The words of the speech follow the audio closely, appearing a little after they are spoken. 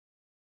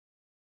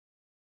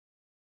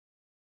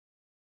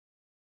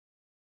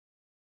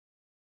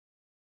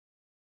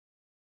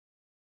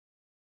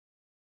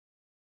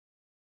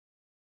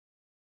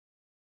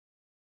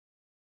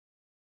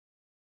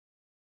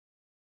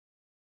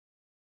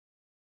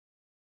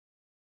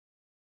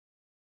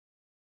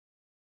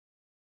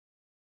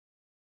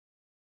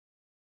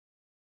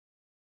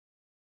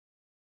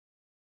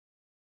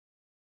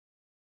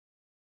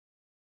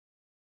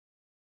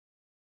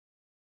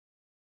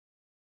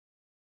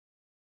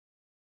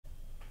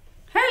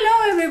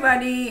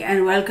everybody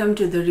and welcome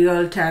to the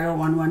Real Tarot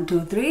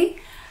 1123.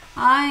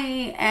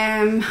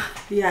 I'm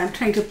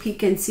trying to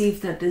peek and see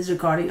if that is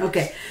recording.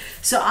 Okay,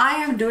 so I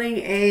am doing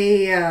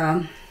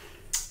a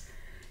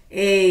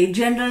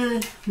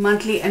general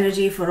monthly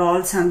energy for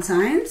all sun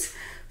signs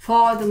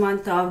for the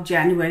month of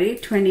January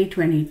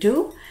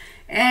 2022,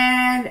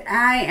 and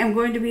I am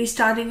going to be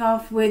starting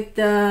off with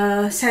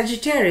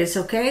Sagittarius.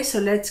 Okay, so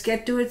let's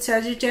get to it,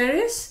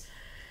 Sagittarius.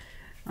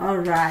 All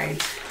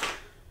right.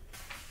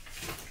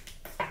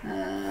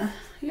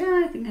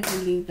 Yeah, I think I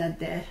can leave that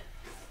there.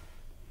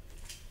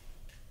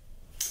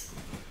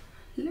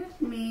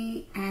 Let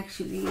me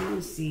actually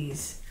use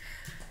these.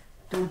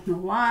 Don't know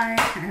why.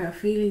 I have a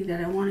feeling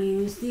that I want to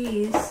use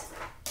these.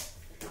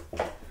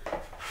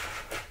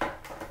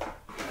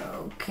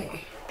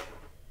 Okay.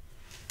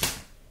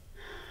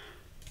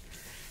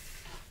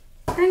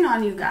 Hang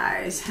on, you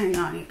guys. Hang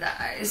on, you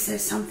guys.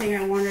 There's something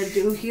I want to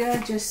do here.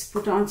 Just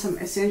put on some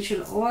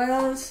essential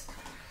oils.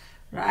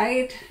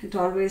 Right? It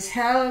always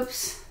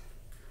helps.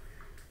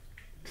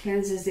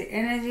 Cleanses the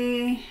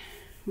energy.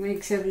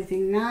 Makes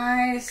everything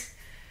nice.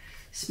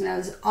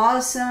 Smells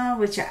awesome,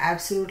 which I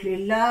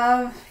absolutely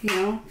love. You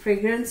know,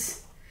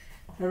 fragrance,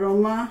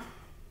 aroma.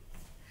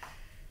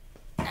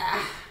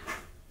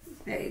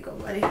 There you go,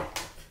 buddy.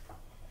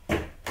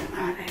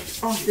 Alright.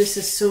 Oh, this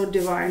is so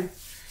divine.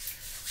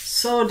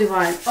 So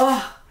divine.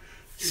 Oh,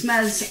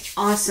 smells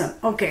awesome.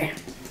 Okay.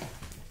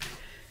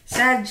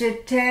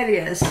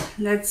 Sagittarius.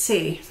 Let's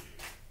see.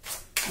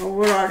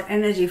 Overall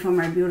energy for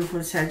my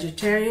beautiful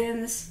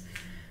Sagittarians.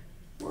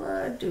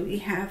 What do we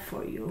have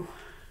for you?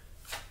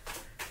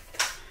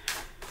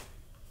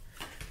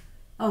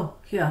 Oh,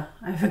 yeah,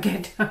 I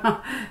forget.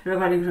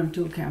 Recording from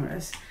two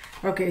cameras.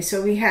 Okay,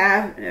 so we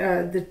have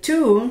the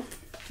two,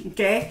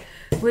 okay,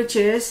 which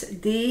is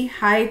the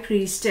High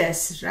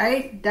Priestess,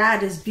 right?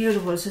 That is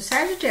beautiful. So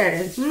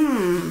Sagittarius,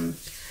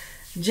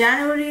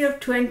 January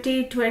of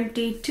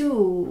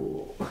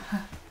 2022.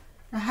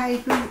 The High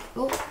Priestess.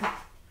 Oh,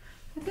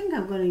 I think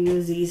I'm going to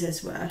use these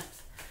as well.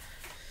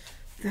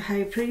 The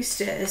High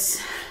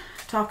Priestess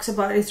talks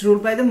about, it's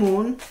ruled by the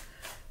moon,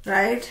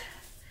 right?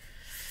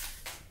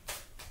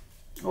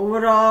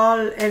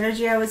 Overall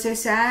energy, I would say,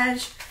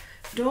 Sag,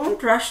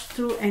 don't rush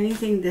through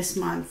anything this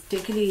month.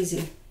 Take it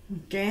easy,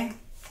 okay?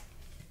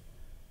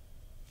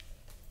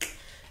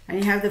 And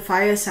you have the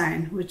fire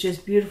sign, which is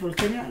beautiful.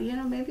 Can you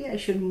know, maybe I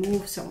should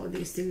move some of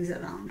these things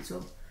around.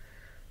 So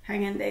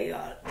hang in there,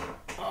 y'all.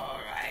 All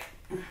right.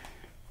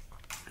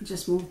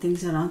 Just move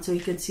things around so you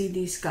can see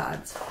these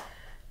cards,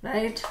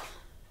 right?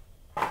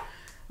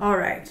 All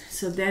right.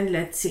 So then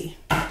let's see.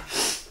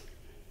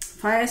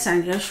 Fire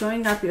sign, you're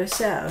showing up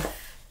yourself.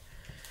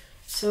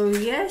 So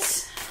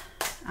yes,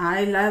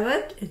 I love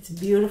it. It's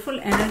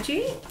beautiful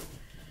energy.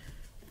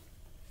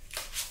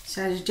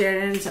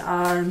 Sagittarians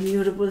are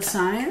mutable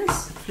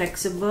signs,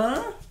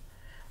 flexible.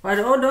 But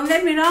oh, don't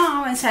get me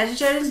wrong, when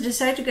Sagittarians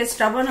decide to get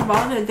stubborn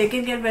about it, they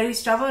can get very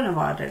stubborn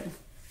about it.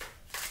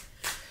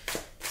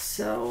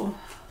 So,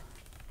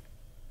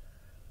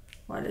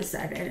 what is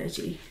that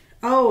energy?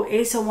 Oh,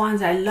 Ace of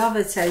Wands. I love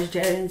it,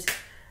 Sagittarians.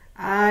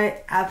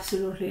 I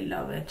absolutely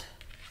love it.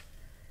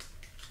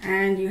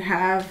 And you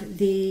have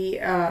the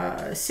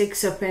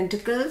Six of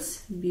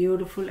Pentacles,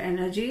 beautiful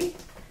energy.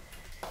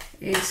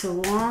 Ace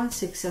of Wands,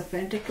 Six of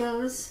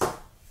Pentacles.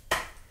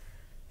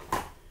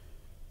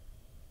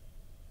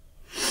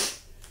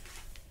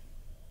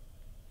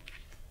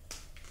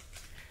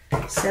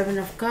 Seven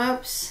of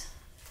Cups.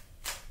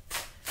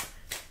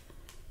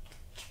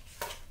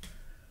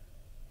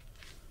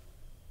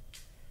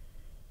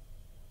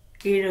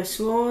 Eight of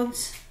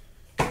Swords.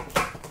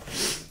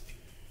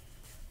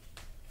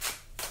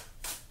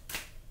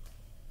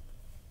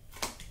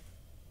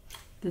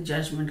 The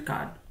Judgment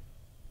card.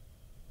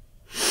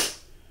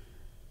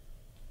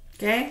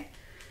 Okay,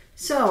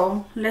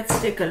 so let's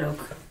take a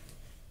look.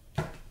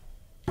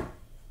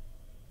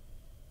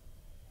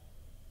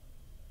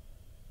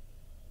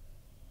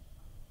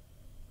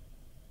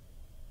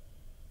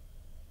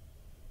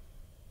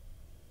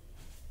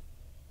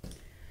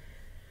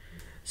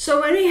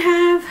 So when we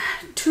have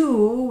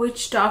two,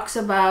 which talks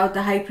about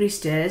the High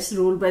Priestess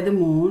ruled by the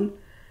moon,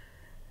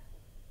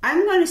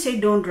 I'm going to say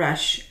don't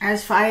rush.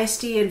 As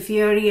feisty and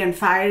fiery and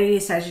fiery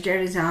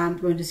Sagittarius, I'm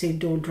going to say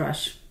don't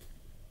rush.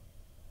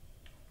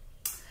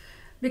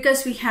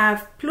 Because we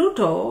have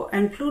Pluto,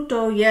 and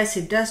Pluto, yes,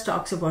 it does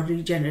talks about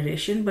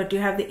regeneration, but you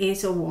have the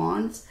Ace of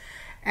Wands,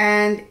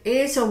 and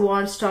Ace of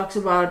Wands talks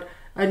about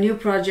a new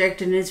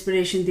project and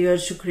inspiration, the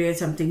urge to create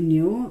something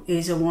new.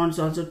 Ace of Wands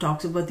also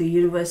talks about the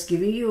universe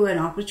giving you an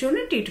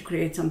opportunity to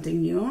create something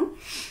new.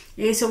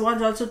 Ace of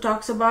Wands also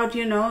talks about,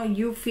 you know,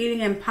 you feeling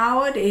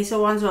empowered. Ace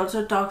of Wands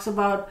also talks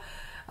about,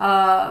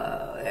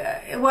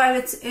 well,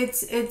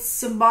 it's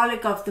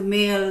symbolic of the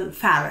male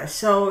phallus.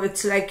 So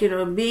it's like, you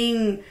know,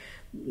 being,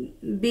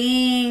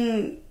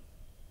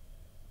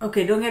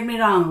 okay, don't get me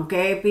wrong,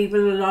 okay?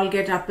 People will all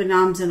get up in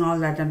arms and all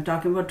that. I'm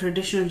talking about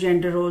traditional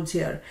gender roles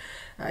here.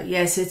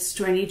 Yes, it's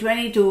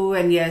 2022,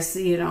 and yes,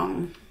 you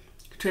know,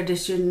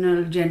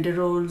 traditional gender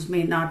roles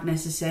may not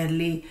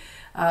necessarily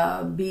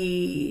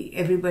be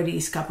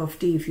everybody's cup of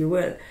tea, if you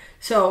will.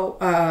 So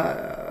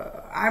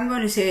I'm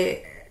going to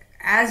say,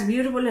 as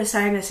beautiful a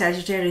sign as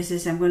Sagittarius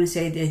is, I'm going to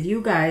say that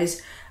you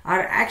guys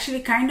are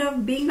actually kind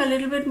of being a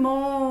little bit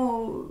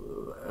more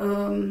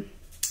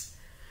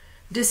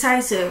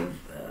decisive,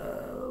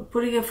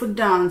 putting your foot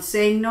down,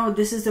 saying, no,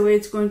 this is the way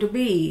it's going to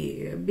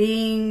be,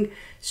 being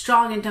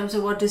strong in terms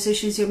of what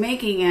decisions you're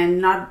making and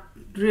not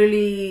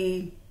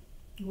really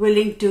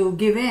willing to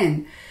give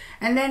in.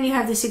 And then you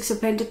have the Six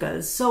of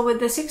Pentacles. So with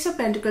the Six of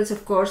Pentacles,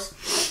 of course,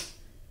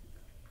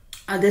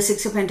 the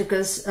Six of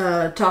Pentacles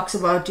talks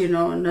about, you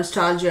know,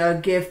 nostalgia,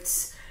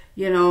 gifts,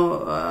 you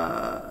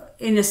know,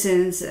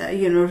 innocence,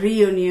 you know,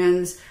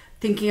 reunions,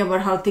 thinking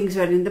about how things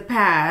were in the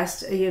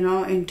past, you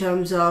know, in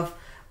terms of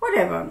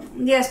whatever.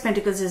 Yes,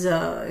 Pentacles is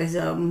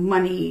a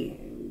money,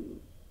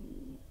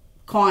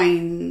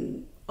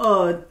 coin,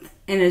 earth,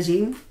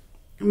 energy,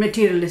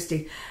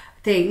 materialistic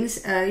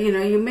things. You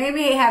know, you may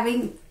be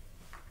having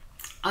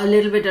a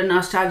little bit of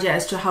nostalgia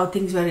as to how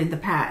things were in the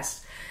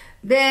past.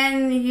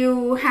 Then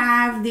you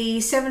have the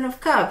Seven of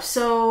Cups.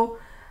 So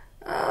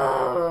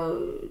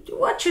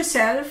watch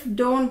yourself.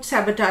 Don't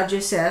sabotage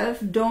yourself.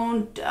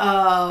 Don't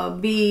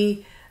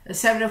be...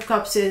 Seven of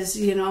Cups is,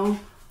 you know,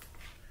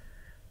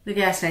 the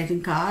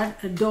gaslighting card.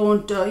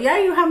 Don't... yeah,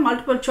 you have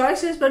multiple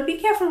choices, but be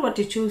careful what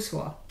you choose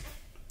for.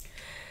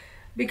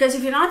 Because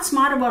if you're not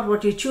smart about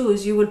what you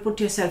choose, you will put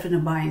yourself in a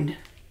bind.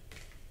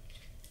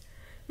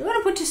 You're going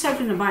to put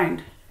yourself in a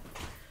bind.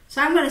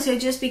 So I'm going to say,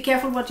 just be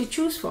careful what you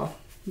choose for.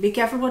 Be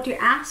careful what you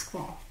ask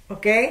for.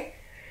 Okay?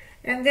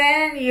 And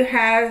then you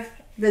have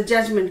the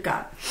Judgment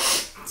card.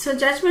 So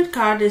Judgment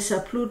card is a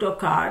Pluto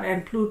card.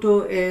 And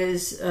Pluto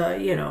is,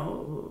 you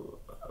know,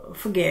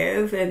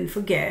 forgive and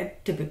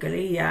forget,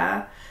 typically.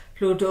 Yeah.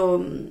 Pluto,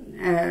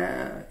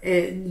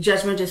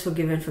 Judgment is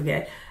forgive and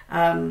forget.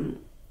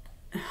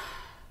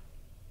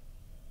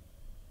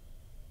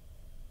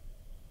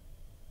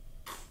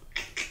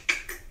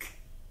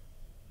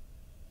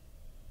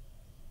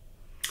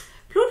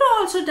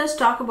 Also does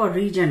talk about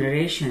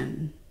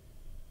regeneration.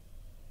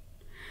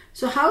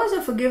 So how is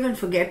a forgive and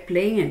forget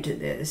playing into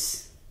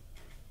this?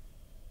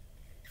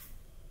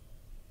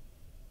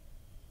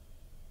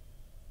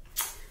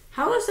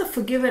 How is the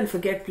forgive and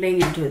forget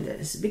playing into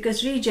this?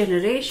 Because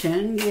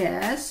regeneration,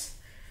 yes,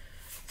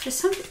 there's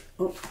something.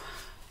 Oh,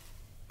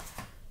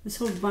 this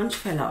whole bunch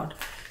fell out.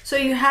 So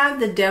you have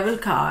the Devil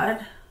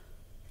card,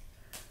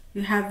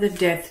 you have the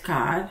Death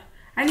card,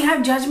 and you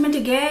have Judgment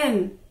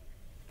again.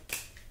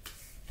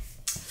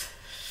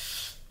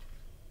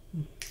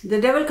 The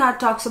Devil card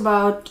talks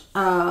about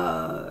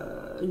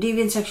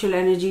deviant sexual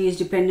energies,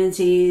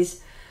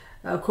 dependencies,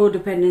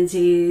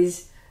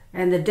 codependencies,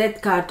 and the Death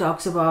card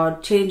talks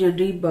about change and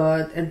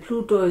rebirth, and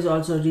Pluto is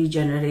also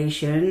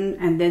regeneration.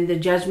 And then the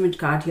Judgment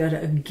card here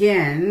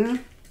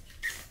again.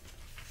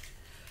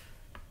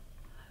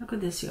 Look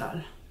at this,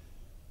 y'all.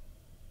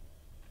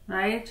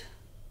 Right?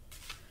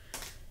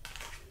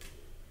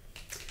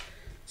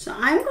 So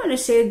I'm going to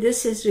say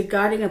this is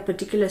regarding a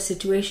particular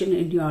situation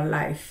in your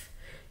life.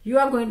 You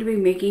are going to be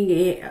making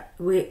a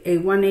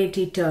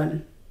 180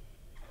 turn.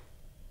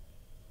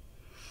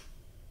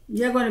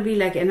 You're going to be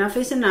like, enough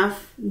is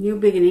enough, new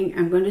beginning,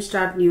 I'm going to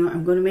start new,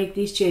 I'm going to make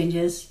these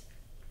changes.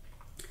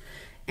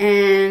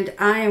 And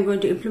I am going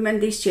to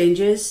implement these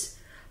changes.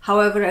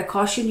 However, I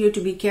caution you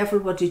to be careful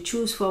what you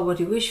choose for, what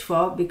you wish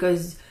for,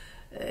 because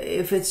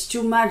if it's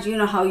too much, you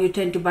know how you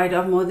tend to bite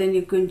off more than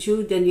you can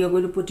chew, then you're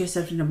going to put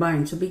yourself in a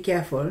bind. So be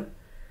careful.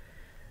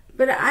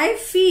 But I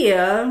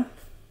feel...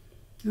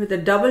 with the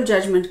double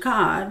Judgment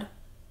card,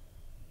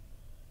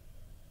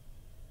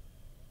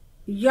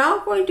 you're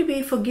going to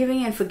be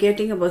forgiving and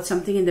forgetting about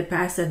something in the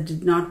past that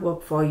did not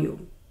work for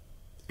you.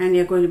 And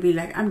you're going to be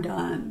like, I'm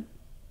done.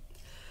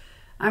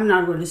 I'm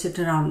not going to sit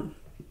around,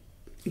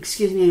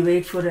 excuse me, and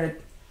wait for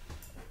it.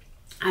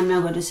 I'm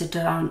not going to sit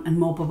around and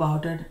mope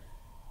about it.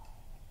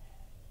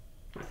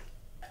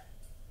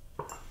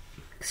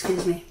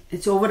 Excuse me.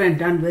 It's over and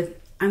done with.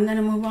 I'm going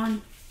to move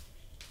on.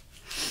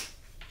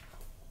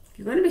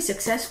 You're going to be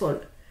successful.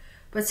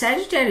 But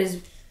Sagittarius,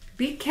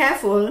 be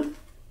careful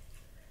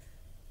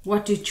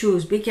what you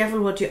choose. Be careful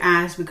what you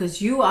ask,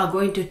 because you are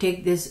going to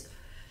take this.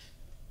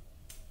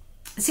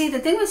 See, the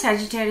thing with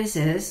Sagittarius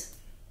is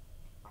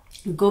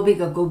go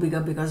bigger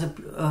because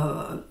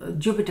of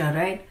Jupiter,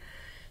 right?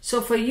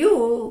 So for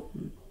you,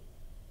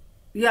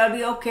 you'll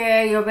be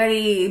okay. You're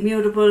very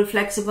immutable,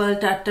 flexible,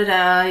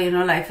 you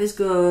know, life is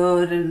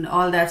good and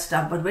all that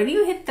stuff. But when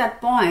you hit that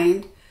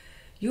point,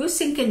 you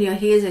sink in your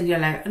heels and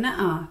you're like,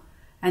 nah.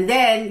 And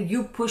then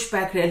you push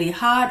back really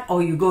hard,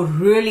 or you go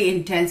really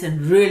intense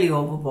and really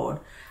overboard.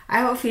 I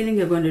have a feeling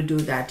you're going to do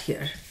that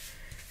here.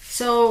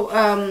 So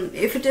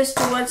if it is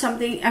towards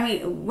something, I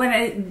mean,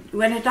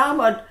 when I talk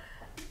about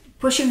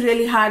pushing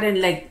really hard and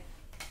like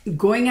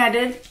going at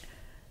it,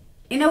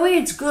 in a way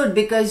it's good,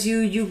 because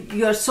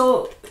you're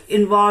so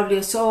involved,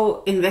 you're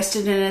so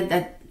invested in it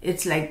that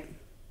it's like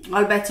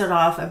all bets are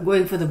off. I'm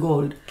going for the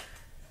gold,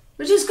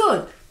 which is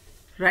good,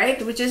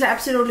 right? Which is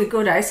absolutely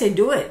good. I say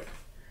do it.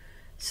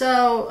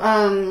 So,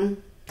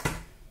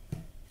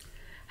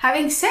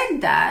 having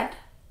said that,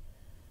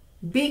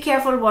 be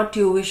careful what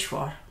you wish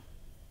for,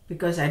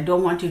 because I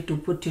don't want you to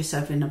put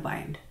yourself in a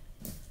bind.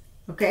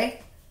 Okay?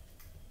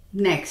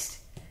 Next,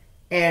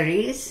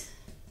 Aries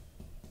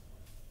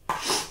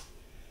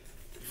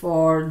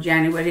for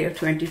January of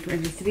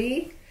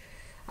 2023.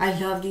 I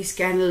love these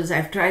candles.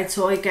 I've tried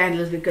soy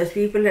candles because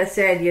people have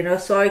said, you know,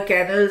 soy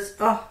candles,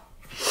 oh,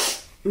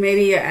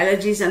 maybe your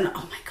allergies and,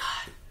 oh my God,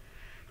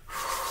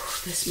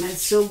 this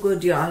smells so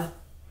good, y'all.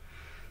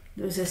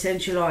 Those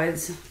essential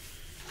oils.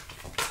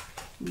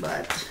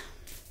 But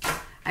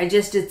I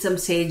just did some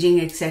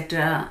saging,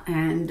 etc.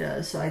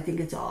 And so I think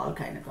it's all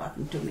kind of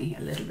gotten to me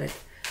a little bit.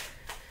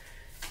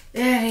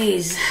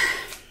 Aries.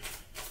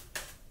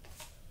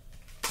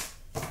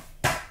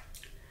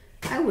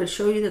 I will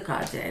show you the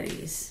cards,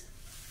 Aries.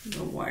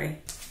 Don't worry.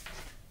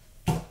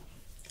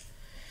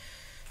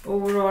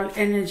 Overall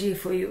energy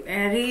for you,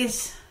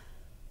 Aries.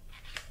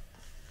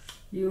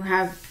 You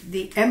have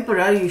the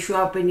Emperor. You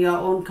show up in your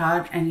own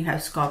card, and you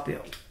have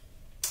Scorpio.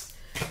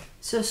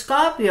 So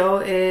Scorpio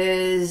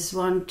is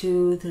 1,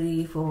 2,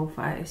 3, 4,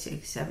 5,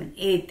 6, 7,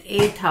 8.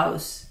 8th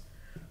house.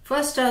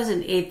 First house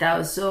and 8th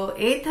house. So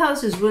 8th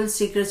house is will,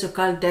 secrets,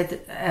 occult, death,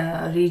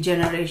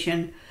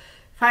 regeneration,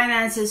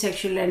 finances,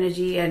 sexual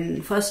energy,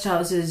 and first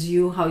house is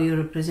you, how you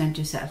represent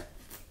yourself.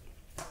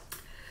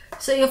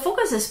 So your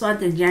focus this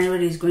month in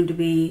January is going to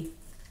be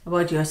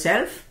about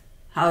yourself,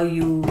 how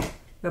you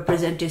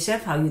represent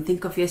yourself, how you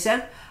think of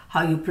yourself,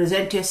 how you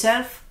present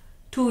yourself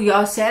to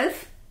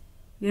yourself,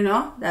 you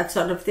know, that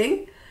sort of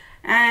thing.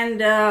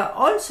 And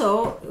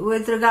also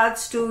with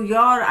regards to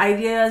your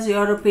ideas,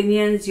 your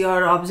opinions,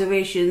 your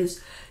observations,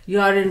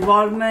 your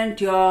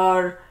involvement,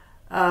 your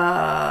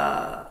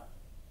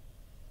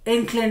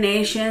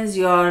inclinations,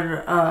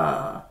 your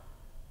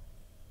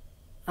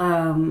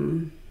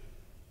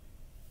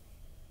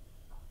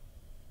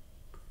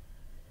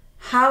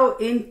how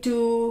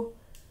into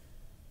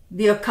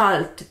the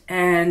occult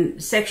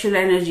and sexual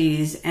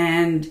energies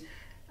and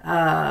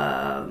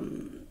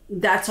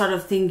that sort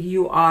of thing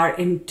you are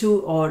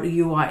into or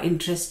you are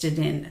interested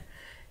in.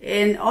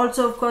 And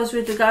also, of course,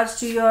 with regards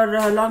to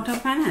your long-term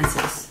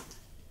finances.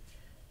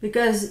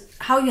 Because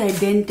how you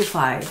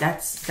identify,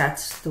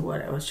 that's the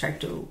word I was trying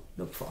to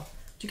look for.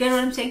 Do you get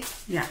what I'm saying?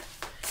 Yeah.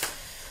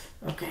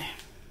 Okay.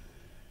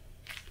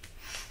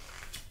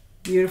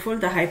 Beautiful,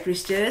 the High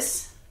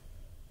Priestess.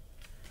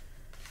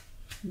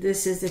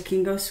 This is the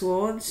King of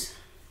Swords.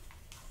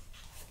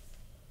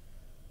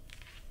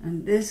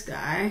 And this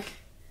guy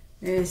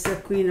is the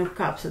Queen of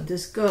Cups, or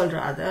this girl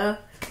rather,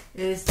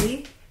 is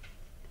the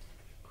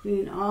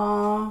Queen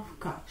of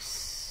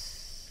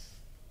Cups.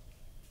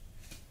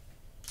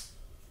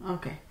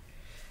 Okay.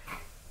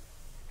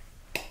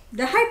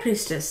 The High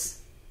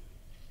Priestess,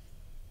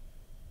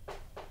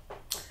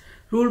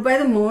 ruled by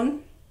the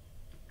moon,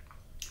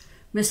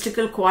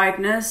 mystical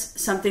quietness,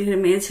 something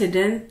remains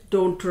hidden,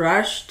 don't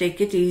rush,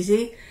 take it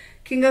easy.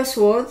 King of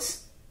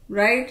Swords,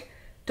 right,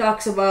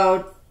 talks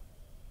about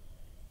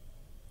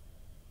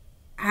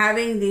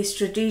having the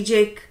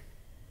strategic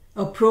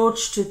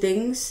approach to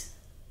things,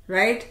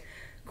 right?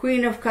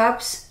 Queen of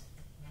Cups,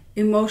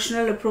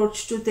 emotional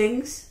approach to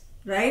things,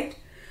 right?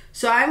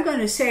 So I'm going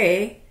to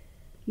say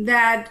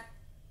that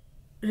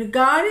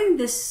regarding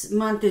this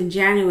month in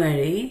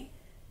January,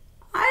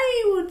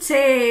 I would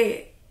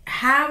say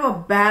have a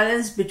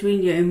balance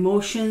between your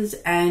emotions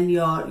and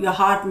your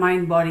heart,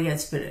 mind, body, and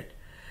spirit.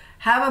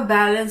 Have a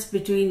balance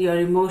between your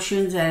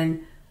emotions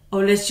and, oh,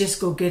 let's just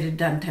go get it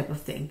done type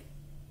of thing.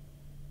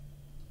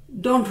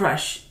 Don't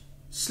rush.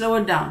 Slow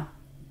it down.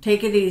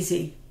 Take it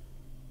easy.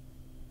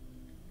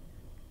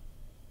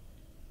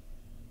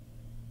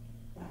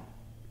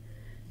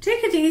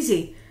 Take it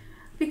easy.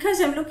 Because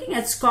I'm looking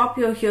at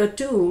Scorpio here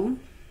too.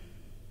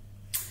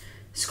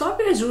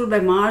 Scorpio is ruled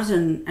by Mars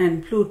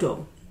and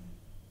Pluto.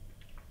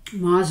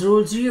 Mars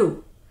rules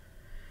you.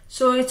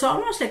 So it's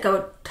almost like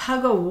a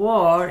tug of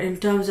war in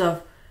terms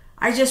of,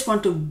 I just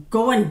want to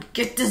go and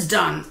get this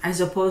done, as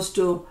opposed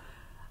to,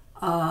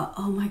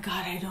 oh my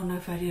God, I don't know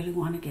if I really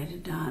want to get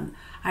it done.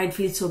 I'd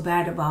feel so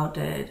bad about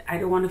it. I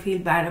don't want to feel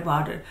bad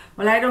about it.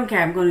 Well, I don't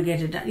care. I'm going to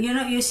get it done. You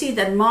know, you see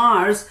that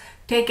Mars,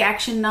 take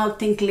action now,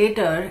 think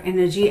later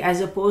energy,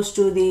 as opposed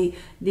to the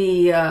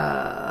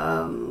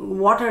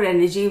water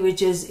energy,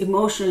 which is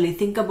emotionally,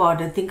 think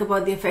about it, think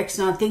about the effects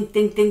now, think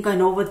and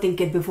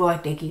overthink it before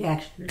taking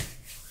action.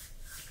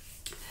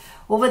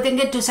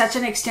 Overthink it to such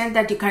an extent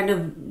that you kind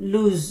of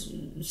lose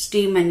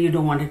steam and you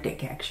don't want to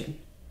take action.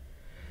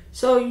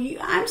 So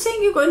I'm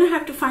saying you're going to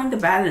have to find the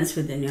balance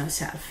within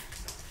yourself.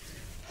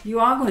 You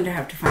are going to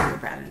have to find the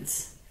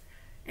balance.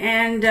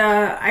 And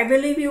I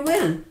believe you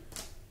will.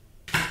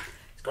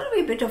 It's going to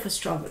be a bit of a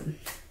struggle.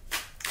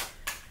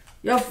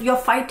 You're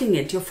fighting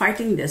it. You're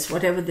fighting this,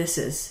 whatever this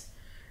is.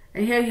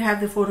 And here you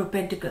have the Four of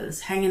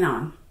Pentacles hanging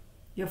on.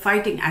 You're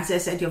fighting. As I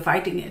said, you're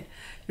fighting it.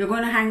 You're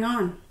going to hang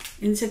on.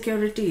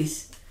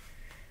 Insecurities.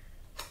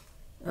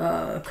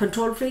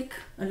 Control freak,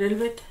 a little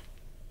bit.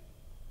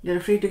 You're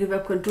afraid to give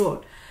up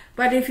control.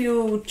 But if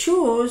you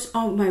choose,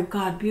 oh my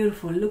God,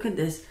 beautiful, look at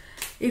this.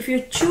 If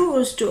you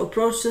choose to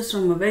approach this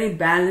from a very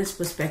balanced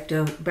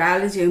perspective,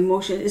 balance your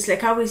emotion, it's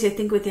like how we say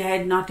think with your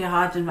head, not your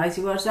heart, and vice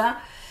versa.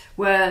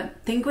 Well,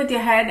 think with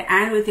your head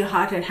and with your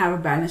heart and have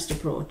a balanced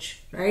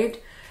approach,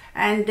 right?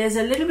 And there's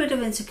a little bit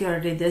of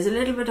insecurity, there's a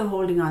little bit of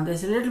holding on,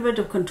 there's a little bit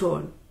of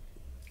control.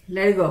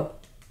 Let it go.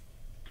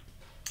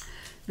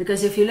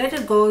 Because if you let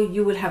it go,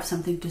 you will have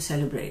something to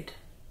celebrate.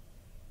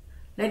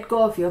 Let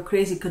go of your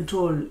crazy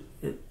control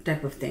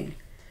type of thing.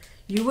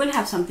 You will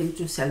have something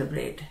to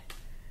celebrate.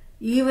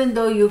 Even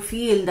though you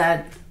feel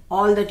that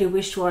all that you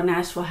wished for and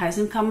asked for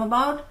hasn't come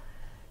about,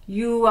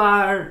 you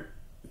are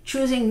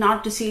choosing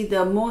not to see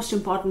the most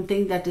important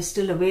thing that is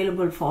still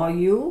available for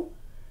you,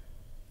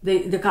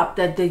 the cup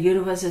that the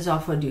universe has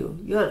offered you.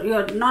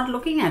 You're not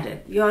looking at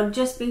it. You're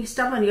just being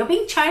stubborn. You're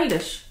being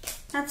childish.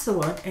 That's the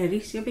word,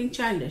 Aries. You're being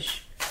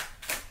childish.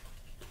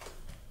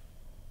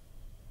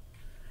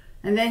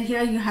 And then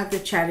here you have the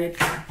Chariot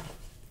card.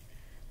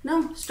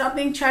 No, stop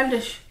being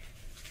childish.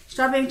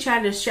 Stop being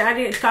childish.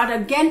 Chariot card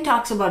again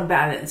talks about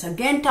balance,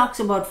 again talks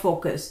about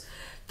focus.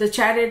 The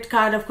Chariot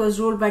card, of course,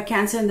 ruled by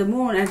Cancer and the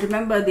Moon. And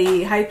remember,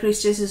 the High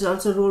Priestess is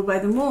also ruled by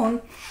the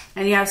Moon.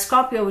 And you have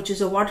Scorpio, which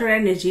is a water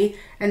energy.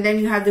 And then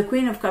you have the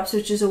Queen of Cups,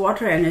 which is a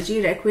water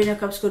energy. Right? Queen of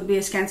Cups could be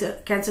as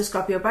Cancer,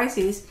 Scorpio,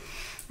 Pisces.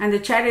 And the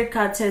Chariot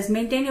card says,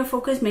 maintain your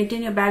focus,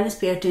 maintain your balance,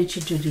 pay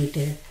attention to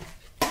detail.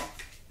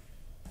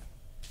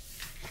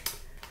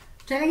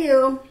 Telling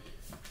you.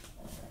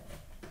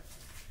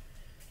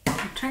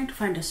 I'm trying to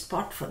find a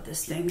spot for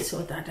this thing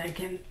so that I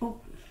can... Oh.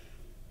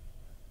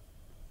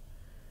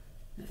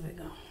 There we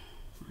go.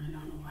 I don't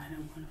know why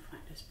I'm going to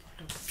find a spot.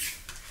 Okay.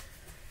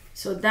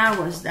 So that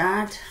was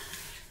that.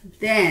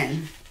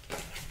 Then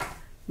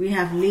we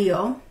have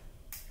Leo.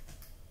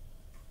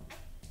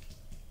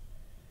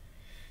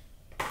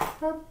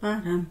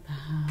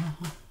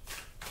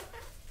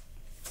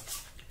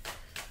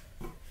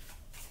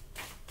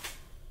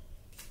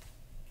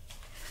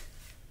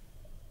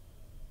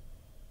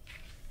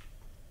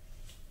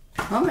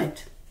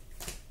 Hermit.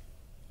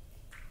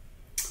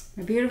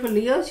 My beautiful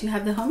Leos, you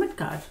have the Hermit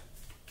card.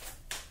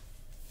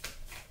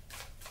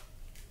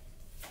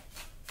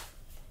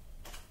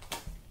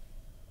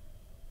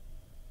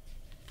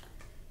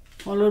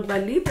 Followed by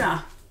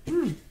Libra.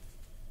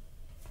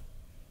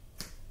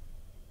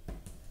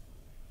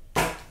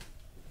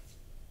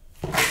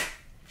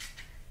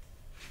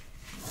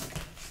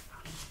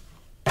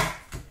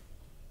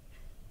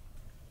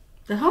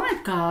 The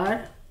Hermit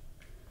card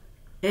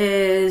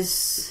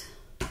is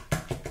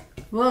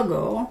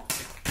Virgo,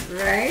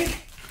 right?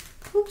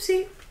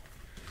 Oopsie.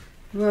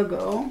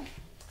 Virgo.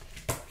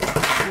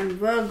 And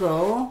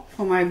Virgo,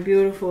 for my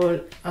beautiful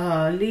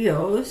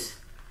Leos,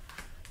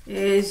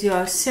 is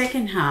your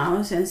second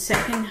house. And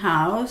second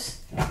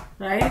house,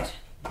 right,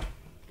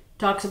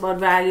 talks about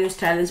values,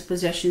 talents,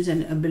 possessions,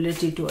 and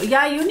ability to...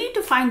 Yeah, you need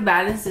to find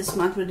balance this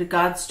month with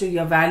regards to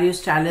your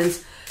values,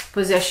 talents,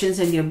 possessions,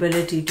 and your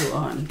ability to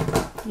earn.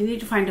 You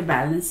need to find a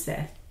balance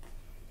there.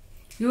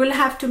 You will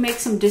have to make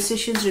some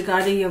decisions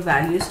regarding your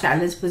values,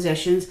 talents,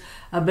 possessions,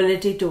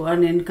 ability to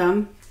earn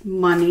income,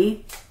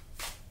 money,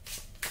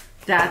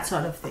 that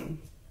sort of thing.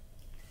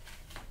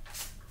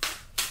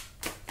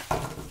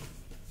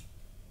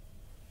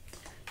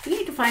 You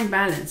need to find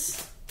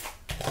balance.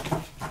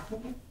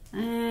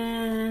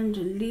 And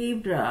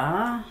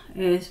Libra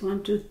is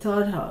 1 to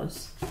 3rd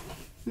house.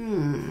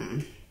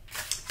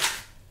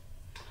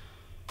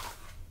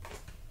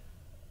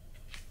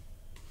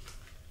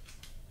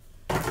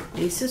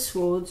 Ace of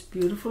Swords,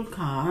 beautiful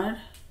card,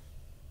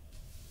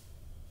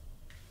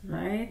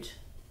 right?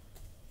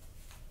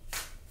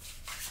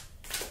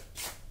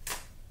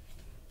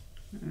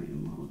 Let me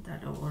move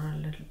that over a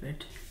little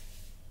bit.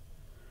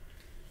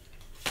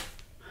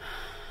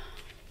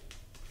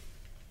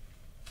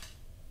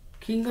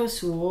 King of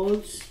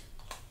Swords.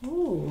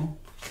 Oh,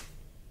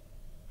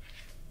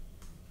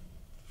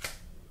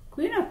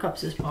 Queen of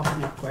Cups is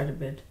popping up quite a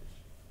bit.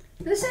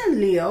 Listen,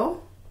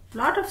 Leo,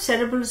 lot of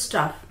cerebral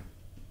stuff.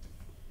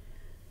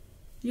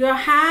 You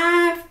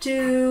have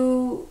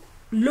to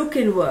look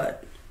inward.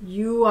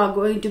 You are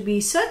going to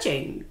be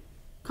searching,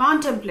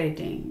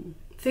 contemplating,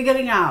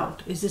 figuring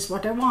out, is this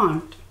what I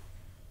want?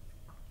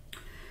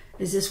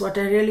 Is this what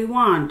I really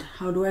want?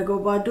 How do I go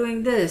about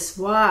doing this?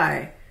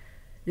 Why?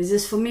 Is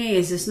this for me?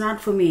 Is this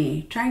not for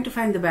me? Trying to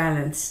find the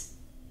balance.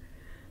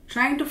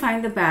 Trying to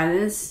find the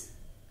balance.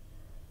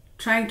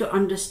 Trying to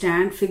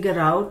understand, figure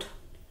out,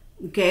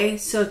 okay,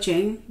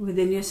 searching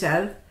within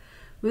yourself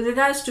with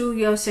regards to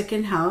your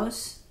second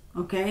house,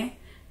 okay,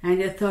 and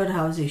your third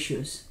house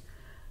issues,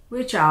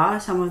 which are,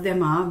 some of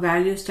them are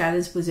values,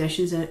 talents,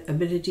 possessions,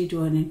 ability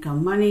to earn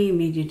income, money,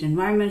 immediate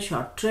environment,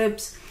 short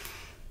trips,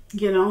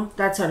 you know,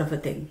 that sort of a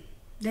thing.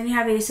 Then you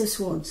have Ace of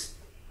Swords.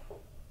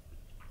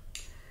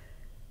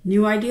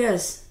 New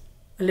ideas,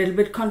 a little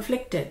bit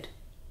conflicted.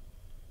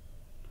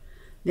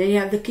 Then you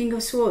have the King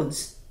of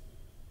Swords.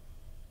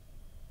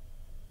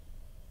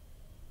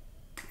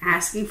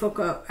 Asking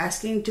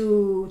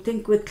to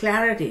think with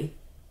clarity.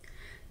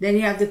 Then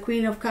you have the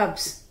Queen of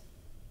Cups.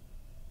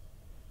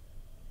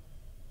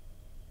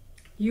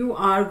 you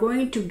are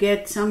going to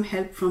get some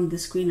help from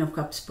this Queen of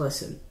Cups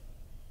person.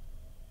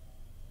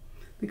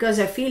 Because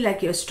I feel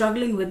like you're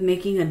struggling with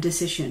making a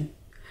decision.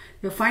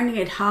 You're finding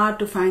it hard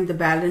to find the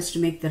balance to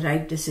make the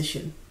right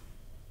decision.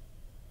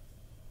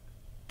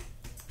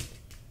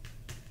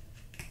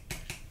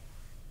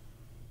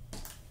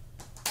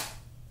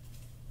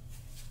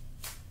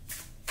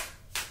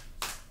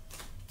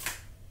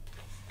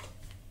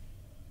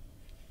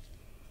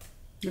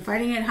 You're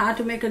finding it hard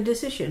to make a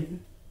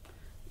decision,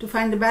 to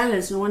find the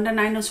balance. No wonder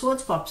Nine of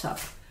Swords pops up.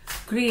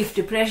 Grief,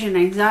 depression,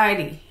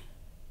 anxiety.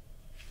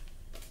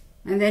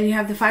 And then you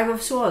have the Five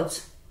of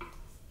Swords.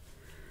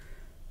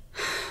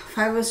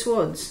 Five of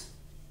Swords.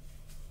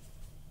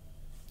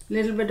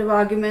 Little bit of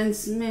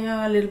arguments,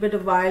 a little bit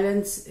of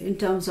violence in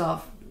terms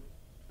of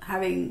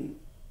having,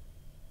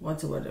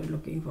 what's the word I'm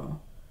looking for?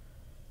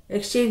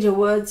 Exchange of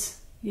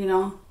words, you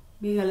know,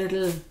 being a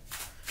little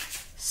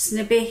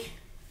snippy.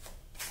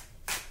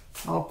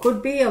 Or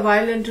could be a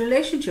violent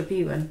relationship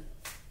even.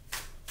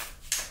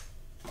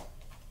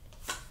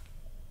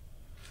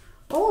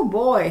 Oh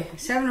boy,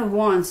 Seven of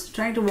Wands,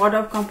 trying to ward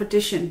off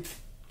competition.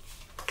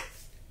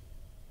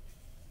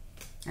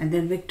 And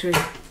then victory.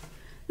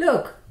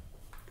 Look,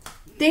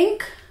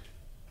 think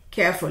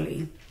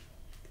carefully.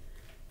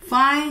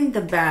 Find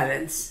the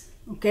balance,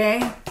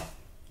 okay?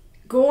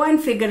 Go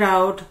and figure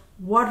out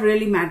what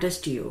really matters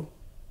to you.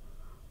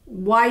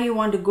 Why you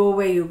want to go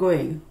where you're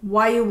going.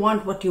 Why you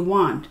want what you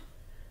want.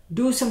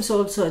 Do some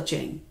soul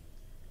searching.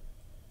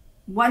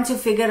 Once you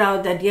figure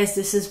out that, yes,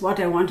 this is what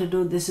I want to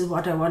do, this is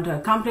what I want to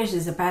accomplish,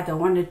 this is the path I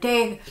want to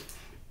take,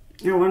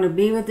 I want to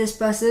be with this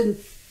person,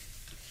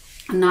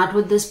 not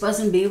with this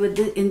person, be with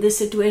in this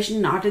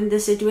situation, not in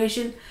this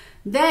situation,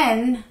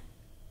 then,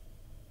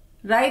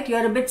 right,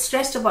 you're a bit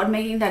stressed about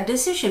making that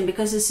decision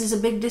because this is a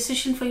big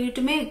decision for you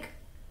to make.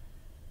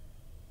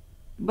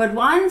 But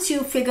once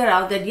you figure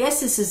out that,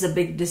 yes, this is a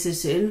big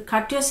decision,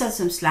 cut yourself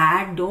some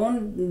slack.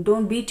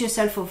 Don't beat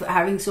yourself for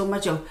having so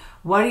much of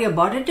worry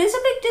about it. It is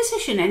a big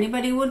decision.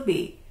 Anybody would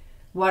be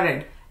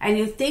worried. And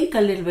you think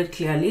a little bit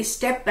clearly,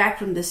 step back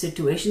from the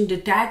situation,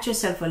 detach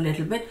yourself a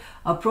little bit,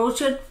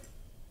 approach it.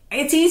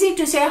 It's easy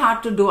to say,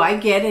 hard to do. I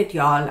get it,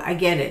 y'all. I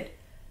get it.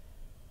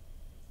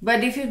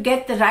 But if you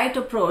get the right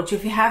approach,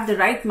 if you have the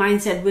right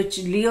mindset, which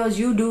Leos,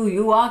 you do,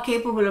 you are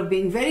capable of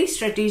being very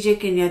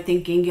strategic in your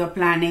thinking, your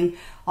planning.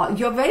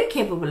 You're very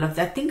capable of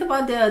that. Think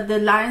about the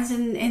lions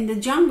in the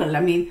jungle. I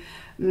mean,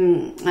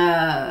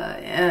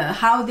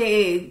 how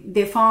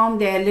they form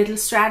their little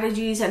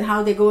strategies and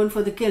how they go in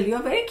for the kill.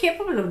 You're very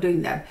capable of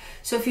doing that.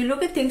 So if you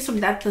look at things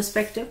from that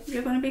perspective,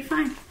 you're going to be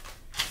fine.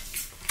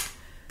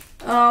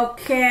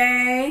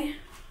 Okay.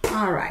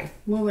 All right.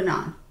 Moving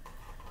on.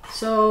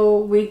 So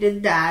we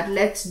did that.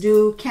 Let's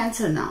do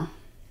Cancer now.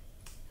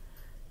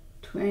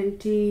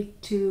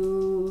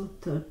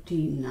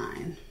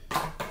 2239.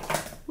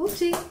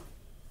 Oopsie.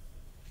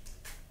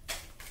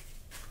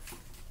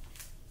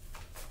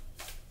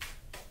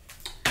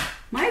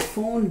 My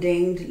phone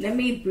dinged. Let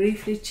me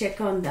briefly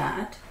check on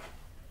that.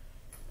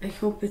 I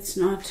hope it's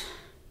not.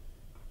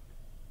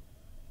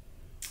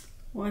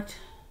 What?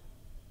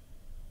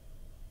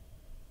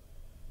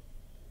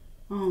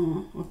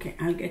 Oh, okay.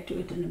 I'll get to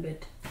it in a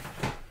bit.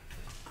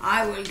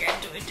 I will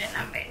get to it in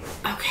a bit.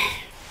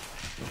 Okay.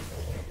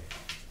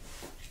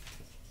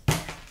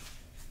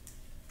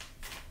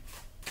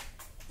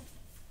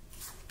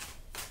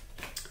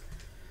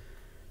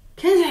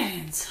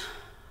 Cancerians.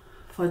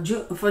 For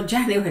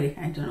January,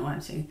 I don't know what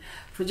I'm saying.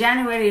 For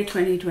January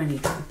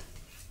 2022.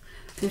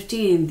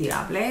 15,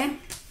 Diable.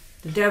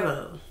 The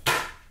Devil.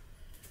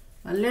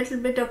 A little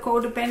bit of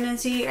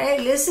codependency. Hey,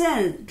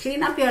 listen.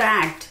 Clean up your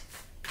act.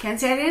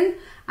 Cancerian,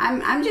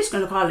 I'm just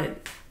going to call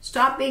it.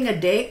 Stop being a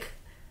dick.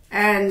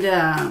 And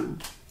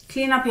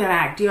clean up your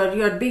act.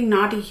 You're being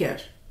naughty here.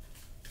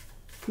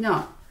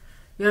 No,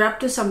 you're up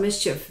to some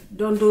mischief.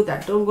 Don't do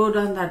that. Don't go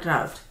down that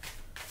route.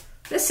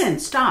 Listen,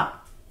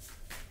 stop.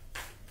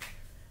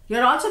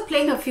 You're also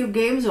playing a few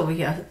games over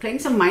here. Playing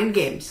some mind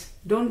games.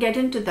 Don't get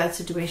into that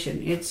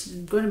situation. It's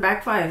going to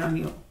backfire on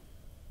you.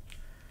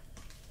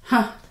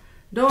 Huh.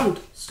 Don't.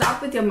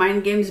 Stop with your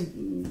mind games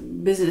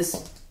business.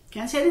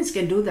 Cancerians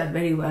can do that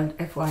very well,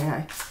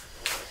 FYI.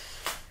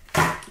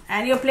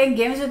 And you're playing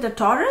games with the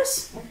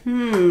Taurus?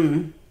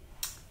 Ooh.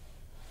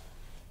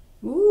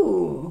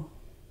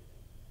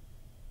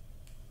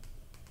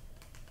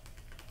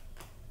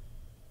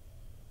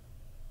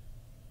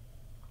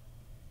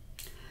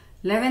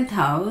 Eleventh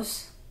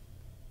house.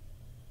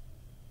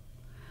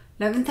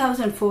 11th house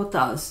and 4th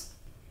house.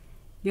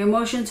 Your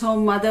emotions,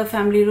 home, mother,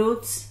 family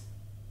roots,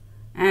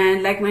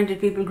 and like-minded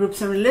people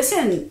groups.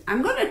 Listen,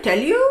 I'm going to tell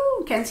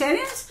you,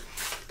 Cancerians,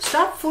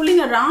 stop fooling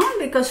around,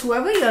 because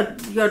whoever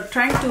you're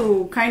trying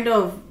to kind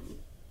of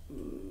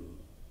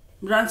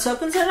run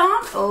circles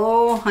around,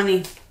 oh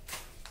honey,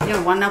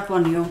 they're one up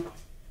on you.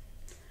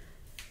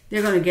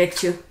 They're going to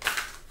get you.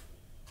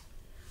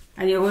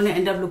 And you're going to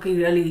end up looking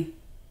really,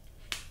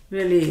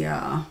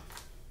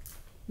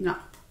 no.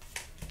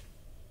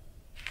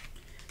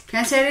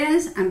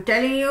 Cancerians, I'm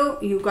telling you,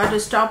 you got to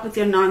stop with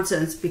your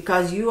nonsense,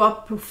 because you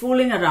are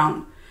fooling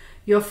around.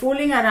 you're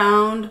fooling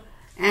around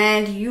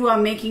and you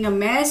are making a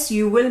mess.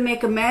 You will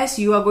make a mess.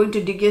 You are going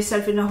to dig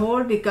yourself in a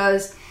hole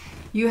because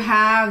you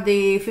have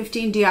the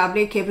 15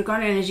 Diable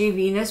Capricorn energy,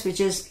 Venus, which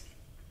is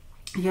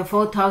your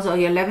 4th house or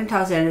your 11th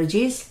house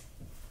energies.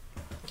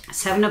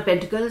 7 of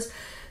Pentacles.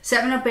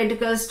 7 of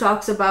Pentacles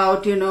talks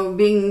about, you know,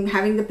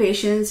 having the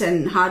patience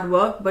and hard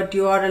work, but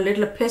you are a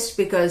little pissed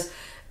because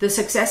the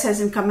success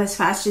hasn't come as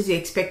fast as you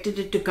expected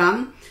it to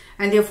come.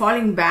 And you're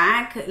falling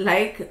back,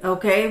 like,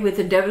 okay, with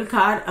the Devil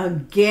card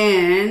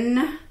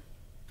again.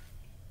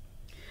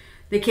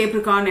 The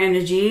Capricorn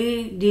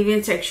energy,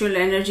 deviant sexual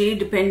energy,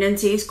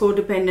 dependencies,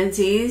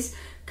 codependencies,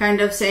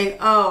 kind of saying,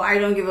 oh, I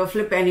don't give a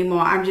flip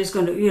anymore. I'm just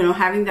going to, you know,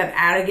 having that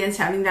arrogance,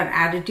 having that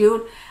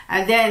attitude.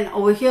 And then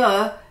over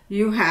here,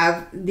 you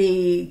have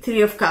the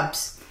 3 of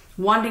Cups,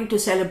 wanting to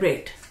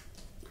celebrate.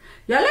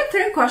 You're like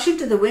throwing caution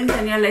to the wind,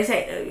 and you're like,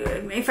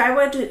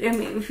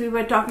 if we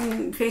were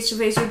talking face to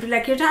face, you'd be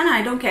like, Yatana,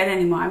 I don't care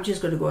anymore. I'm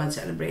just going to go and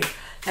celebrate.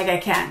 Like I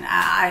can.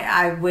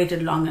 I've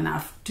waited long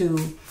enough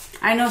to,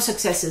 I know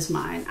success is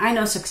mine. I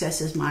know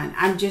success is mine.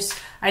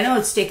 I know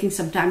it's taking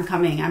some time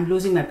coming. I'm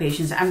losing my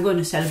patience. I'm going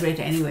to celebrate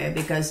anyway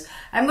because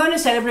I'm going to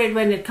celebrate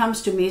when it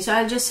comes to me. So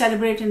I'll just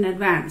celebrate in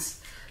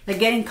advance. Like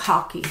getting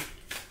cocky.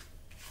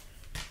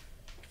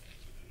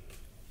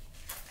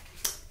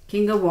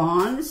 King of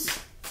Wands.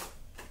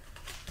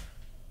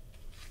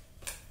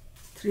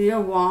 3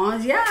 of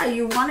Wands. Yeah,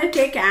 you want to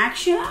take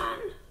action.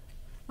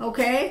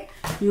 Okay,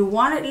 you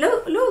want it.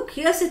 Look,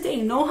 here's the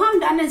thing. No harm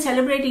done in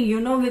celebrating. You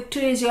know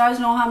victory is yours.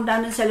 No harm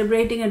done in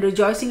celebrating and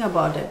rejoicing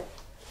about it.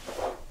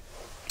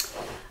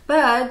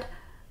 But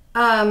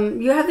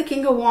you have the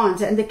King of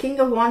Wands, and the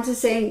King of Wands is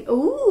saying,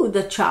 ooh,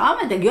 the charm.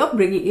 I think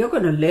you're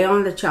going to lay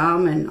on the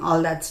charm and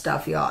all that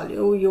stuff, y'all.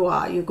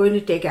 You're going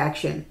to take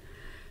action.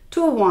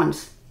 2 of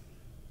Wands.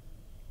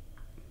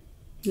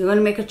 You're going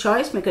to make a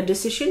choice, make a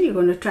decision. You're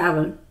going to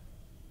travel.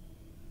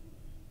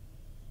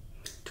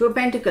 2 of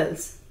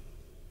Pentacles.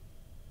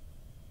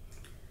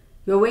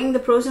 You're weighing the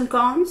pros and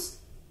cons.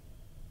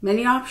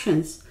 Many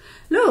options.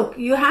 Look,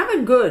 you have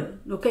it good.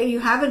 Okay,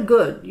 you have it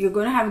good. You're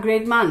going to have a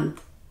great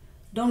month.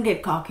 Don't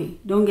get cocky.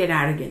 Don't get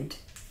arrogant.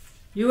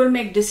 You will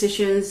make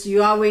decisions.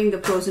 You are weighing the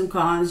pros and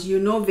cons. You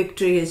know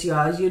victory is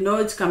yours. You know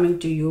it's coming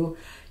to you.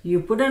 You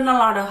put in a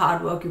lot of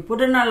hard work. You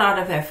put in a lot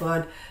of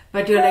effort.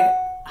 But you're like,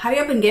 hurry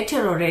up and get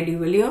here already,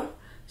 will you?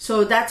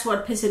 So that's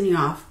what pissing you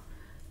off.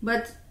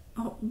 But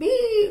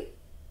be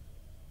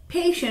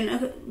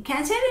patient.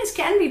 Cancerians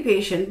can be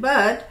patient,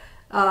 but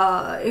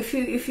if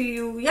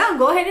you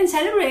go ahead and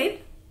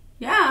celebrate.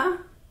 Yeah,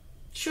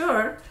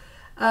 sure.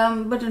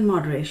 But in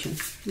moderation.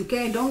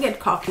 Okay, don't get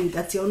cocky.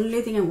 That's the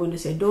only thing I'm going to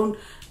say. Don't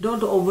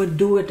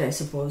overdo it, I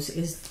suppose,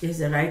 is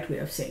the right way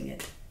of saying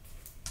it.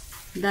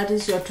 That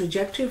is your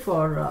trajectory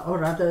for, or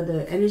rather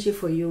the energy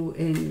for you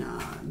in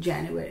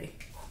January.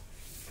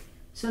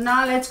 So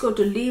now let's go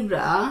to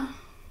Libra.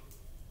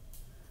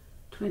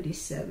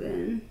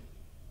 27.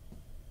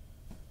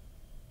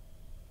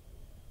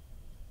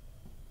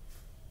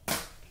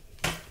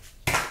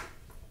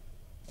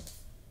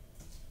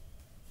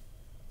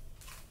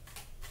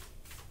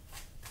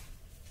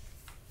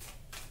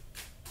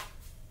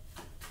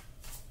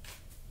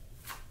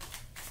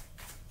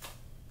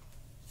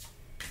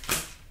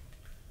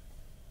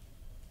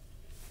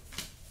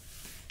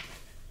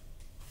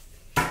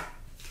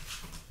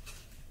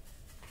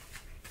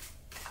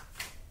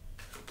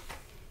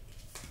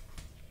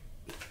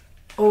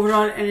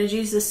 Overall energy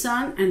is the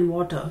sun and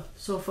water.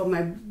 So for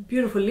my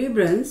beautiful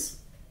Librans,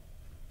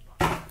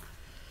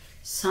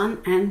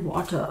 sun and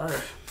water.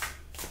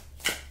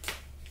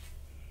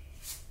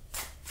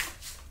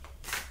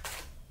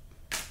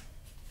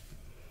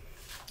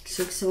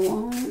 Six of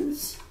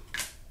Wands,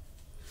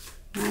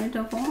 Knight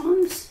of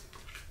Wands,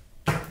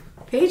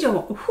 Page of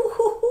Wands.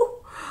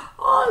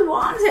 All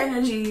Wands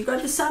energy. You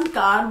got the Sun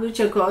card,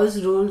 which of course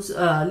rules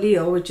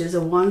Leo, which is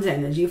a Wands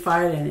energy,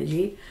 fire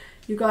energy.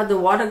 You got the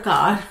Water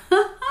card.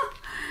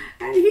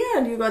 And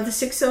here you got the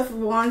Six of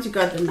Wands, you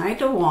got the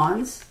Knight of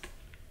Wands,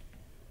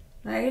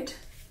 right?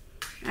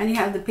 And you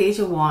have the Page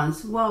of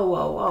Wands. Whoa,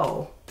 whoa,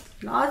 whoa.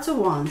 Lots of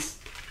Wands.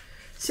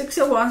 Six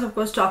of Wands, of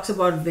course, talks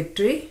about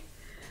victory.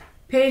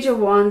 Page of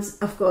Wands,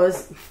 of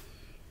course,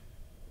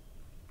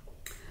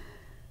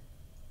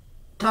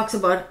 talks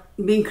about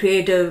being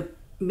creative,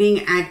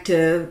 being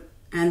active.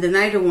 And the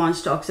Knight of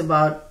Wands talks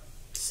about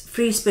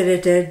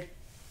free-spirited,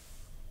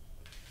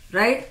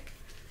 right?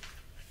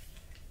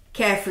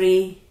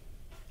 Carefree.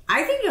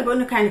 I think you're going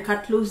to kind of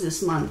cut loose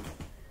this month.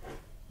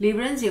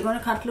 Librans, you're going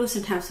to cut loose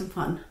and have some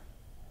fun.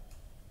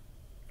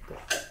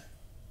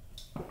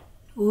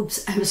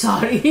 Oops, I'm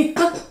sorry.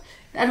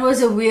 That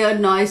was a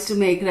weird noise to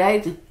make,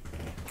 right?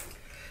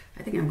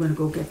 I think I'm going to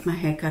go get my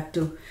hair cut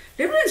too.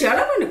 Librans, y'all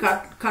are going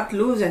to cut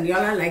loose, and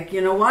y'all are like, you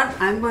know what?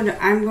 I'm going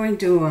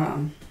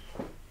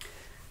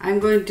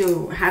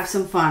to have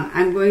some fun.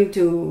 I'm going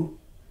to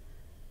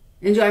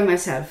enjoy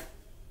myself.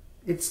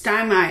 It's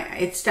time I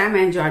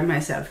enjoyed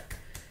myself.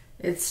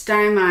 It's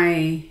time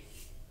I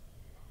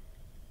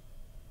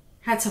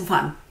had some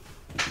fun.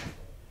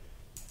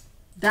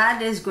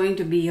 That is going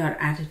to be your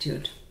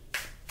attitude.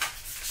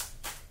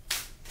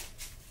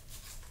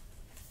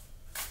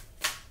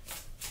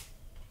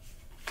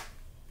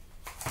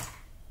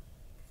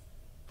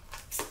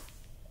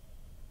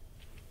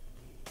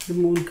 The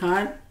Moon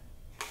card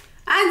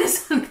and the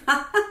Sun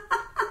card.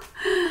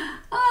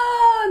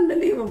 Oh,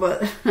 unbelievable.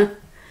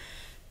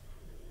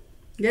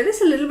 There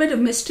is a little bit of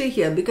mystery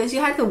here because you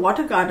have the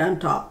Water card on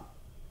top.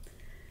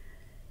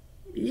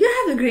 You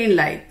have the green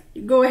light.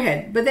 Go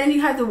ahead. But then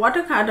you have the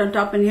Water card on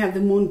top and you have the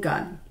Moon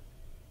card.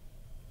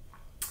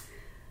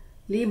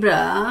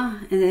 Libra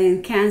and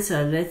then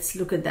Cancer. Let's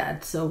look at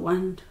that. So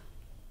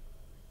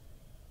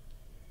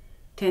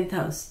 10th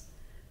house.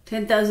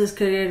 10th house is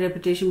career,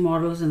 reputation,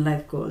 morals, and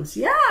life goals.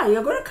 Yeah,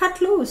 you're going to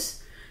cut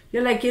loose.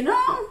 You're like, you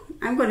know,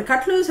 I'm going to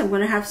cut loose. I'm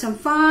going to have some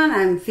fun.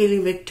 I'm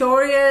feeling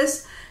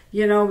victorious.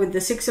 You know, with the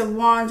 6 of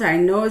Wands, I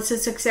know it's a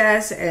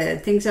success.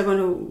 Things are going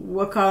to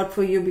work out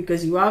for you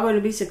because you are going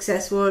to be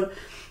successful.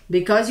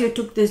 Because you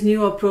took this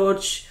new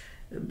approach,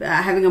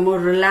 having a more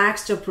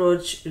relaxed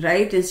approach,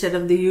 right? Instead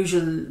of the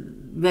usual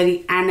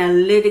very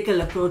analytical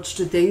approach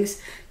to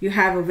things, you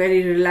have a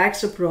very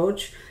relaxed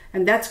approach.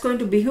 And that's going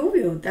to behoove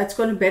you. That's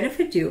going to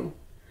benefit you.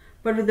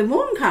 But with the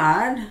Moon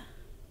card,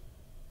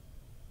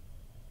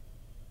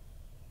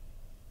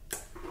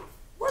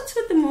 what's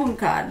with the Moon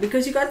card?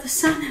 Because you got the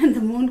Sun and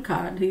the Moon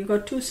card. You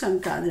got 2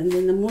 Sun cards and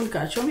then the Moon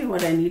card. Show me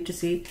what I need to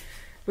see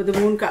with the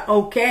Moon card.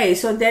 Okay,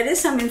 so there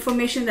is some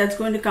information that's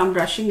going to come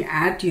rushing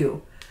at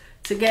you.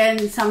 It's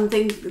again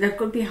something that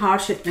could be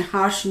harsh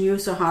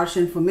news or harsh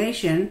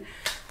information.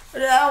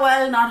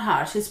 Well, not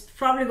harsh. It's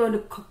probably going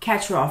to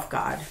catch you off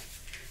guard.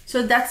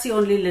 So that's the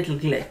only little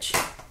glitch,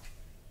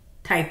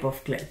 type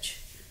of glitch,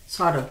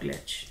 sort of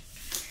glitch.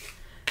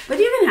 But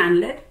you can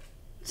handle it.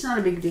 It's not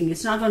a big thing.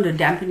 It's not going to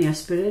dampen your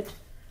spirit.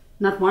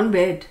 Not one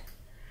bit.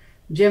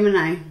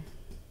 Gemini.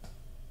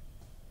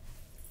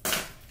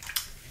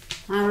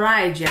 All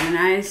right,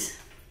 Geminis.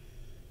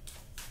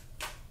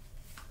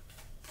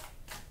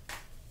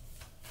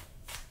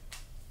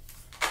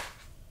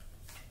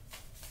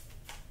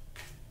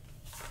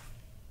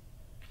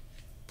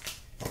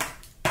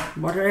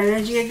 Water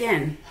energy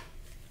again.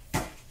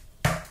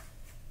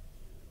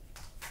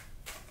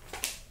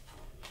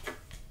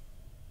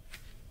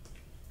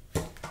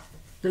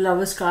 The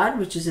Lovers card,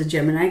 which is a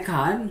Gemini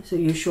card. So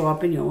you show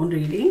up in your own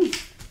reading,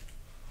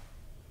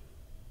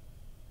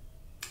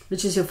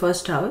 which is your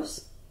first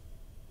house.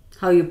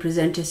 How you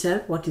present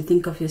yourself, what you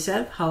think of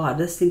yourself, how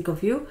others think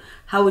of you.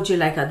 How would you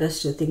like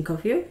others to think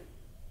of you?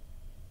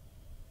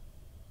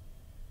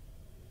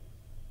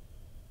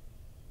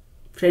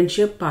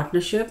 Friendship,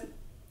 partnership,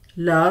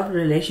 love,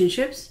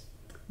 relationships,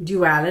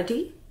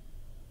 duality.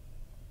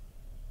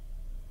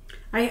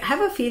 I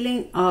have a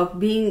feeling of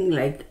being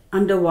like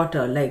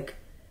underwater, like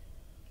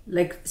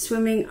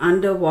swimming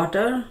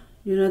underwater.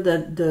 You know,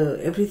 the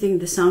everything,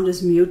 the sound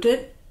is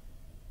muted.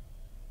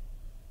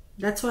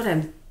 That's what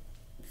I'm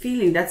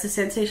feeling. That's the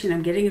sensation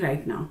I'm getting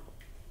right now.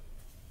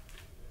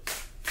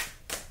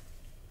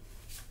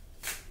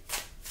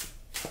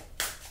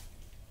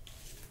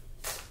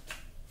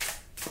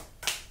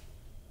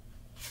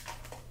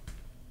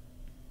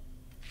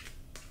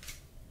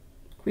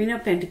 Queen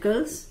of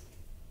Pentacles.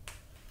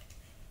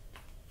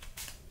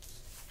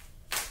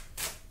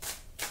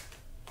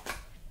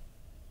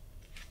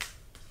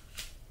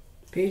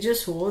 Page of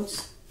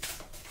Swords.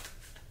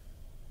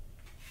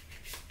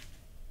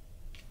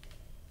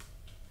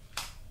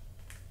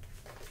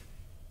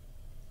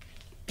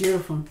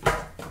 Beautiful.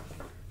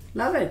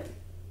 Love it.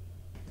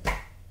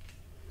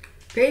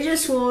 Page of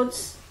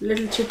Swords,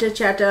 little chitter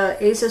chatter.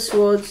 Ace of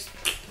Swords.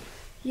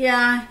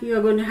 Yeah,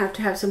 you're going to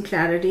have some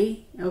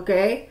clarity,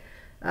 okay?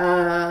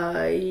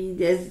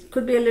 There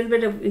could be a little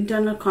bit of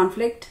internal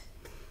conflict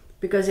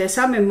because there's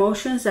some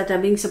emotions that are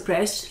being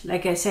suppressed.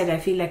 Like I said, I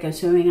feel like I'm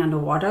swimming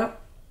underwater.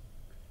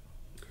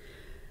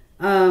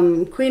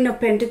 Queen of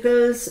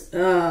Pentacles,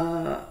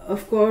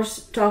 of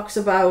course, talks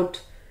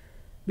about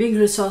being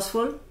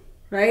resourceful,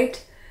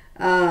 right?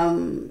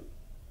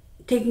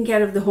 Taking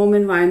care of the home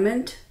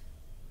environment.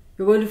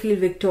 You're going to feel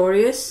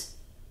victorious.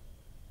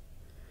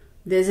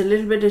 There's a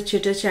little bit of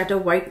chitter chatter,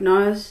 white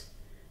noise.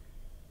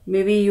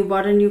 Maybe you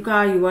bought a new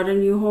car, you bought a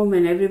new home,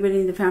 and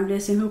everybody in the family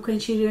is saying, "Oh, can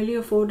she really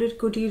afford it?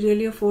 Could he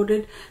really afford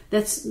it?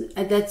 That's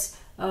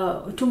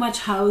too much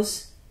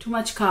house, too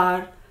much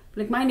car."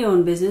 Like, mind your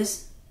own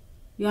business.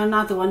 You are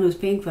not the one who's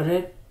paying for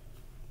it.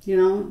 You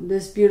know,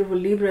 this beautiful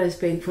Libra is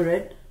paying for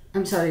it.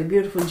 I'm sorry,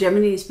 beautiful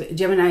Gemini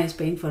is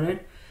paying for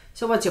it.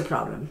 So what's your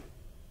problem,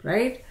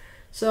 right?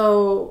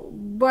 So,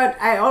 but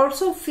I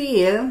also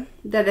feel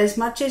that as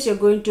much as you're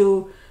going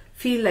to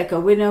feel like a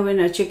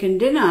winner chicken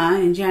dinner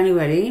in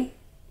January,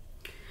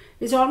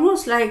 it's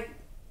almost like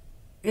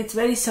it's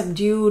very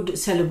subdued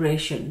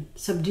celebration,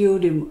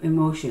 subdued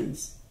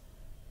emotions,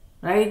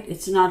 right?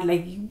 It's not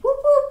like, whoop,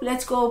 whoop,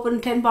 let's go open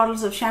 10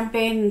 bottles of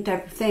champagne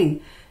type of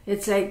thing.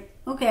 It's like,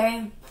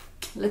 okay,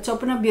 let's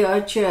open a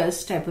beer,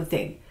 cheers type of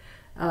thing.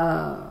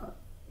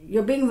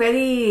 You're being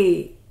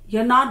very,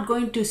 you're not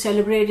going to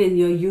celebrate in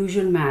your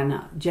usual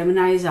manner.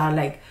 Geminis are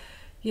like,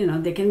 you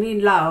know, they can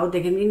be loud,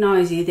 they can be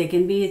noisy, they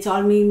can be, it's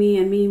all me, me,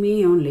 and me,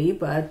 me only,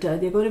 but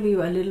they're going to be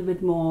a little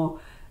bit more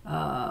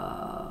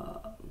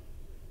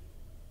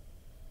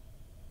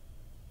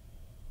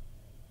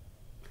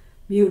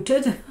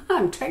muted.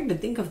 I'm trying to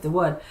think of the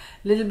word.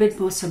 A little bit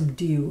more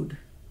subdued.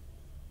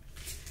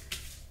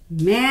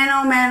 Man,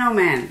 oh man, oh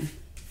man.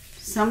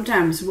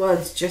 Sometimes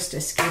words just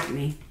escape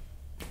me.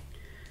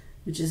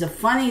 Which is a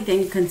funny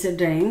thing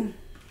considering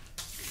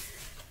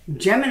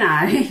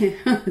Gemini,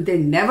 they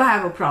never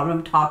have a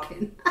problem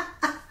talking.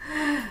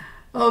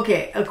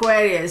 Okay,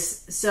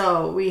 Aquarius.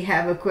 So we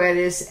have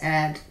Aquarius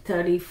at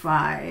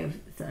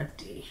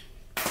 35:30.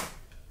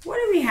 What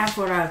do we have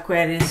for our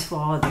Aquarius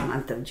for the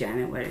month of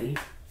January?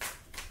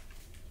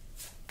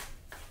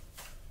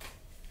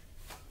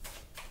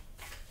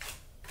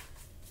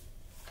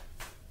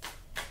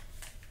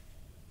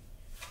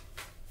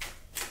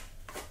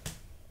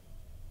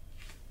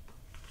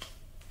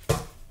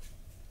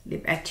 The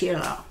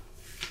Bachelor.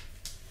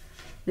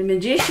 The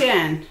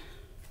Magician.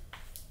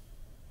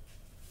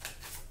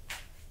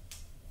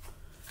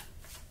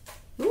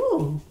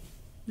 Ooh,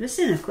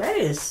 listen,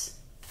 Aquarius.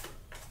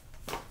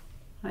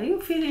 Are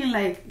you feeling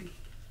like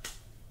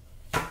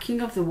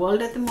king of the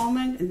world at the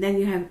moment? And then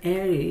you have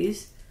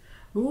Aries.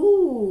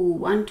 Ooh,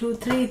 1, 2,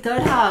 3,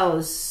 third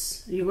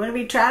house. You're going to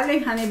be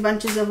traveling, honey,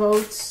 bunches of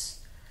oats.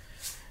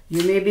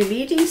 You may be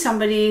meeting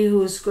somebody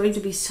who's going to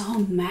be so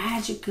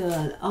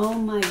magical. Oh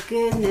my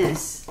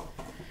goodness.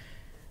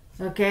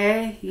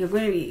 Okay, you're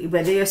going to be,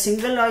 whether you're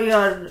single or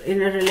you're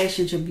in a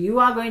relationship, you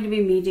are going to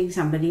be meeting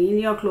somebody in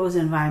your close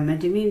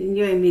environment, in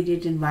your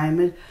immediate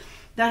environment,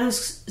 that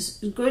is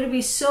going to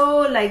be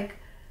so like,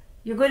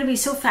 you're going to be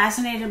so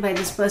fascinated by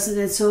this person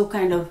and so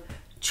kind of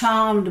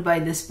charmed by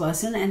this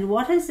person. And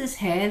what is this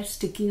hair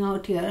sticking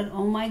out here?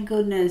 Oh my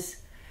goodness.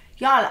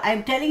 Y'all,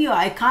 I'm telling you,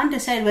 I can't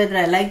decide whether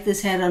I like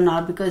this hair or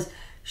not, because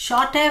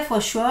short hair for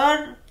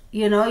sure,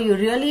 you know, you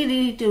really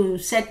need to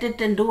set it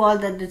and do all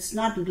that. It's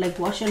not like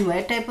wash and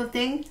wear type of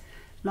thing.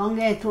 Long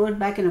hair, throw it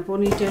back in a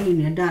ponytail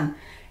and you're done.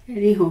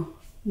 Anywho,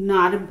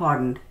 not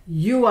important.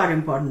 You are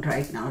important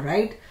right now,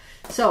 right?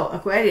 So,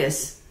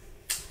 Aquarius,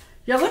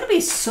 you're going to be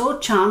so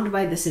charmed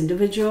by this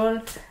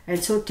individual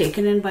and so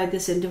taken in by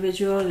this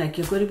individual. Like,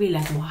 you're going to be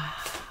like, wow.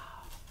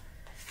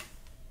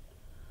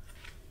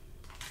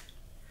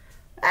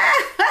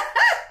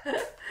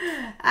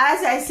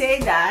 As I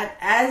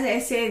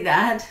say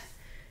that,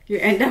 you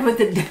end up with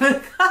the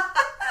devil.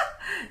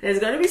 There's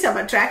going to be some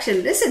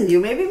attraction. Listen, you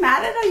may be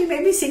married or you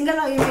may be single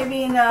or you may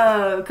be in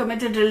a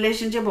committed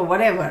relationship or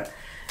whatever.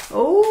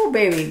 Oh,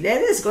 baby,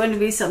 there is going to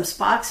be some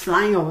sparks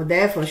flying over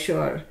there for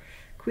sure.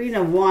 Queen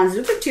of Wands,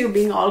 look at you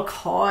being all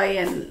coy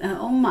and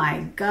oh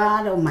my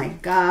God, oh my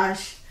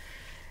gosh.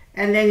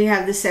 And then you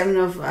have the Seven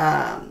of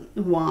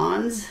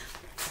Wands.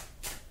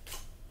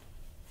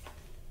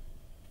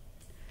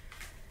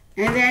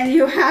 And then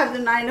you have the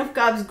Nine of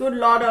Cups. Good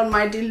Lord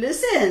Almighty.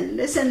 Listen,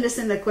 listen,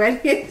 listen,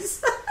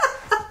 Aquarius.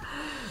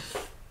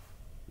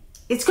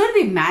 It's going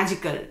to be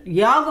magical.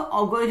 You're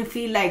all going to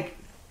feel like,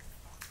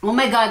 oh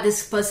my God,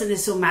 this person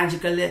is so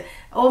magical.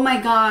 Oh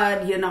my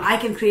God, you know, I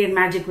can create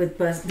magic with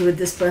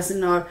this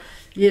person, or,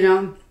 you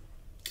know,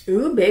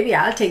 ooh, baby,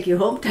 I'll take you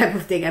home type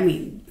of thing. I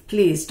mean,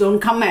 please don't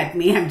come at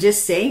me. I'm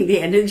just saying the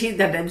energy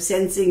that I'm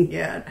sensing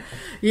here.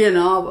 You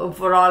know,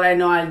 for all I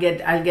know, I'll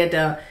get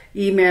a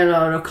email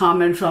or a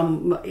comment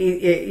from,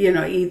 you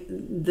know,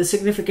 the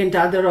significant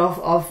other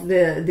of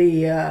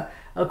the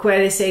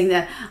Aquarius saying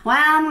that,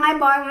 well, my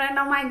boyfriend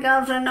or my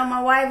girlfriend or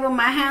my wife or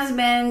my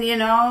husband, you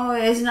know,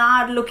 is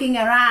not looking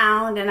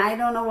around, and I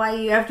don't know why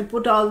you have to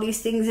put all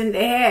these things in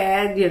their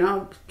head, you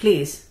know.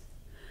 Please,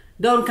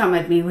 don't come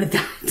at me with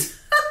that.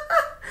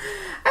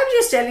 I'm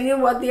just telling you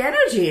what the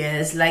energy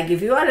is. Like,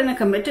 if you are in a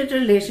committed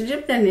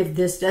relationship, then if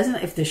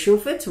the shoe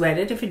fits, wear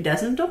it. If it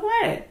doesn't, don't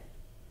wear it.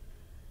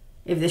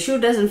 If the shoe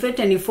doesn't fit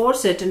and you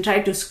force it and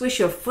try to squish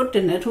your foot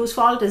in it, whose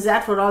fault is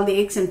that for all the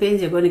aches and pains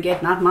you're going to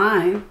get? Not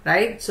mine,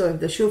 right? So if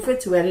the shoe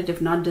fits, wear it.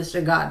 If not,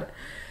 disregard.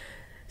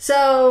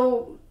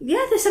 So,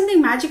 yeah, there's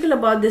something magical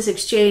about this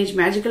exchange,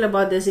 magical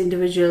about this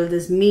individual,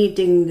 this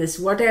meeting, this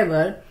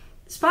whatever.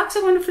 Sparks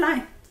are going to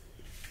fly.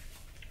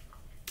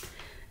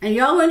 And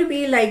you're going to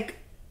be like,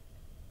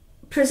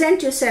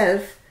 present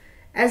yourself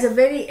as a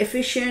very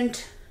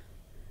efficient,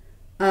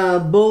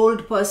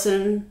 bold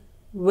person,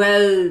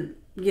 well,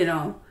 you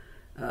know,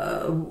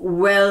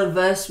 well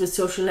versed with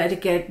social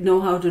etiquette,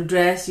 know how to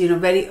dress, you know,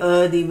 very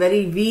earthy,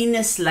 very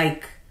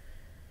Venus-like,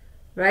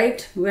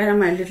 right? Where are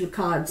my little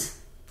cards?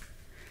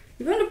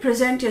 You're going to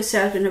present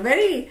yourself in a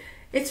very,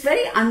 it's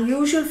very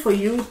unusual for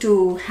you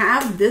to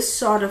have this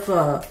sort of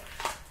a,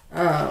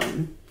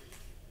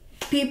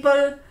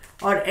 people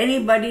or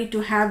anybody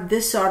to have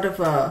this sort of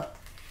a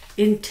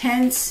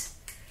intense,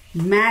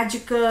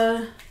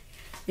 magical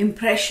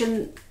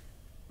impression,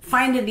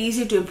 find it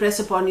easy to impress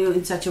upon you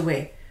in such a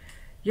way.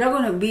 You're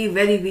going to be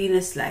very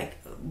Venus-like,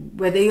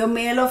 whether you're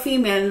male or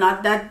female,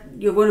 not that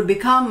you're going to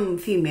become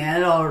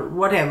female or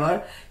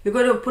whatever. You're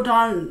going to put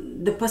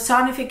on the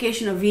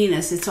personification of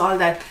Venus. It's all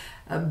that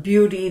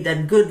beauty,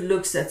 that good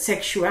looks, that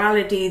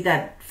sexuality,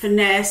 that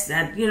finesse,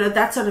 that, you know,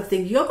 that sort of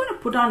thing. You're going to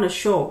put on a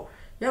show.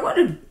 You're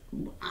going to,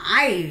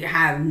 I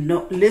have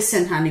no,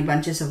 listen, honey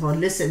bunches of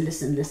oats,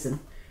 listen.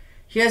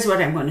 Here's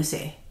what I'm going to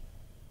say.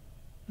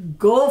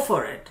 Go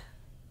for it.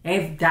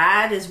 If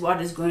that is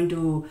what is going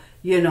to,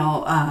 you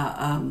know,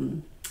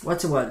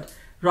 what's the word?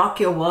 Rock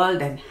your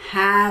world, and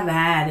have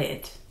at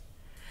it.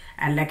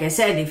 And like I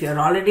said, if you're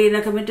already in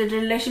a committed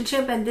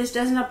relationship and this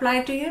doesn't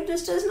apply to you,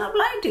 this doesn't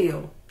apply to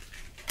you.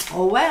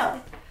 Oh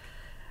well.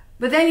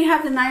 But then you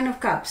have the Nine of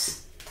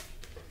Cups.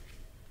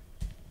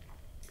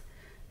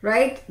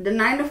 Right? The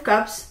Nine of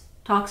Cups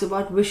talks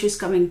about wishes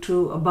coming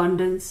true,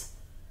 abundance,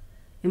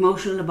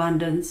 emotional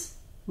abundance,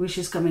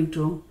 wishes coming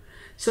true.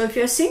 So if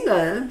you're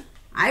single,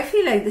 I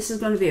feel like this is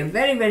going to be a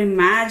very, very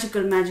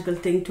magical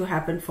thing to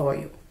happen for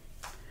you.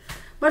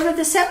 But with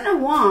the Seven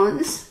of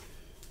Wands,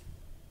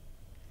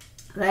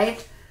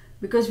 right?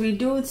 Because we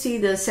do see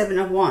the Seven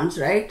of Wands,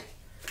 right?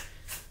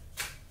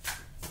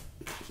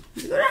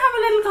 You're going to have a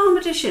little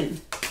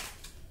competition.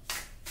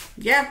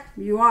 Yep,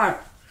 you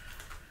are.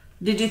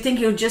 Did you think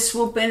you'd just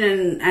swoop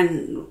in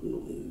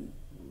and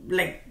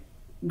like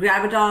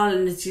grab it all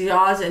and it's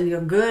yours and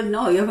you're good?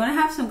 No, you're going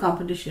to have some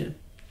competition.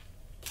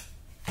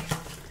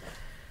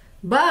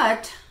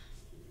 But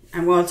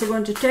I'm also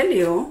going to tell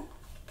you,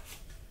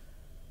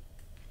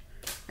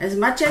 as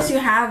much as you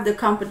have the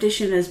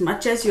competition, as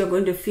much as you're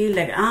going to feel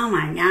like, oh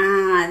my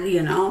God,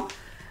 you know,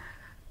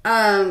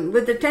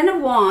 with the Ten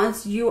of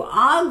Wands, you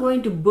are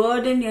going to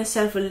burden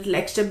yourself a little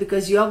extra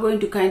because you're going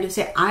to kind of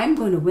say, I'm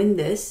going to win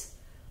this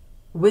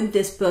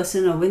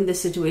person or win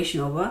this situation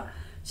over.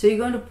 So you're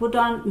going to put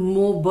on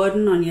more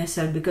burden on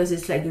yourself because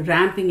it's like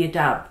ramping it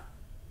up.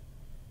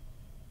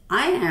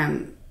 I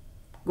am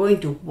going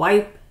to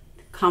wipe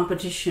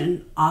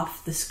competition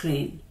off the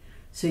screen.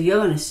 So you're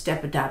going to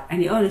step it up,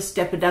 and you're going to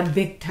step it up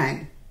big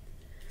time.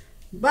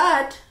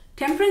 But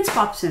Temperance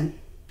pops in.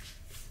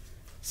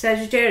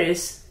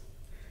 Sagittarius.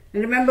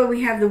 And remember,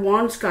 we have the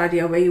Wands card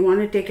here where you want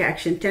to take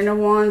action. 10 of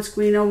Wands,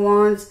 Queen of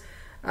Wands,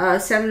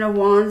 7 of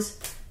Wands.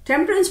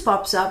 Temperance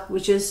pops up,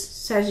 which is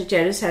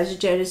Sagittarius.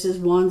 Sagittarius is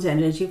Wands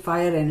energy,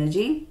 fire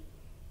energy.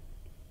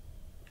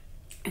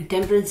 And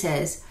Temperance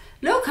says,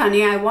 look,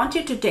 honey, I want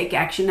you to take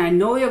action. I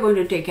know you're going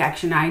to take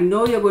action. I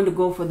know you're going to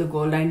go for the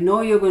goal. I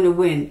know you're going to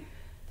win.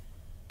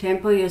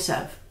 Temper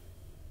yourself.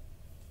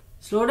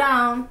 Slow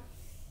down.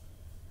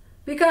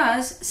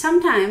 Because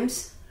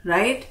sometimes,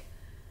 right,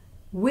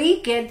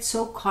 we get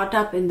so caught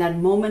up in that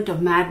moment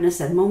of madness,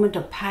 that moment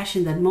of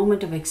passion, that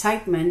moment of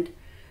excitement,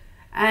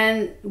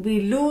 and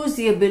we lose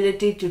the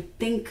ability to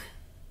think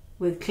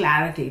with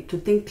clarity, to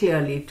think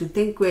clearly, to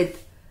think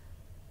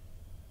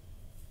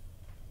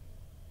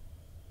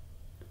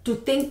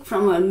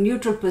from a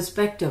neutral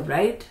perspective,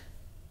 right?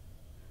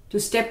 To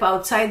step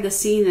outside the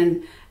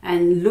scene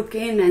and look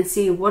in and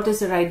see what is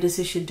the right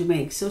decision to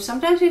make. So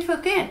sometimes we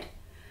forget.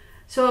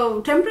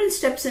 So Temperance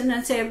steps in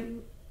and say,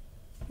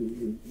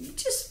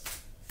 just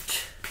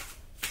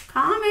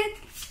calm it,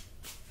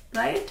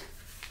 right?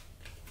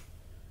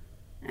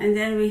 And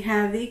then we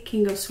have the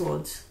King of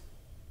Swords.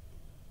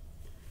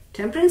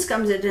 Temperance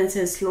comes in and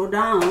says, slow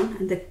down.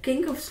 And the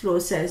King of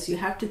Swords says, you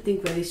have to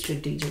think very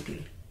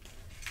strategically.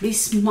 Be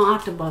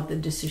smart about the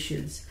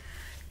decisions.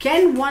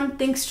 Can one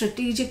think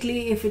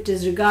strategically if it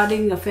is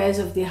regarding affairs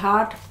of the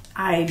heart?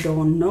 I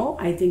don't know.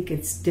 I think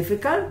it's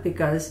difficult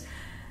because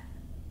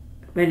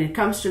when it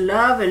comes to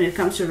love, when it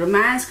comes to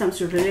romance, comes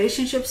to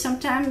relationships,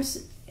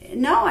 sometimes,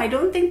 no, I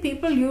don't think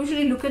people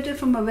usually look at it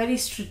from a very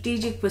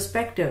strategic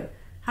perspective.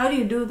 How do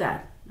you do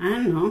that? I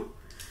don't know.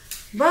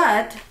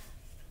 But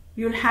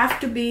you'll have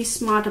to be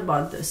smart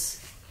about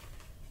this.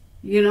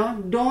 You know,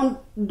 don't,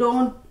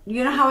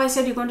 you know how I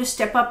said you're going to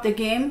step up the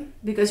game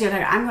because you're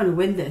like, I'm going to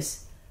win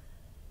this.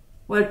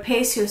 Well,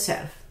 pace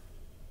yourself.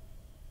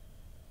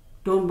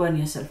 Don't burn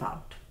yourself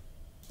out.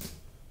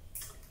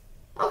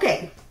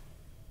 Okay.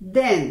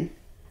 Then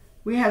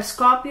we have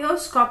Scorpio.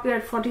 Scorpio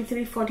at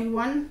 43,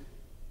 41.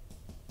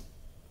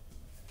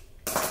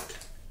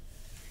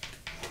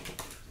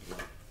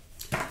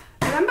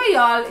 Remember,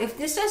 y'all, if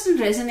this doesn't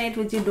resonate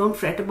with you, don't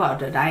fret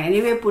about it. I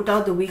anyway put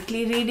out the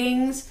weekly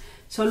readings.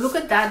 So look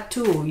at that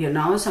too, you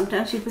know.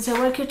 Sometimes people say,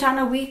 well,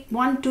 Kirtana, week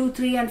 1, 2,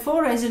 3 and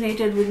 4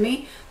 resonated with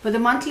me, but the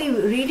monthly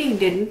reading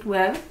didn't.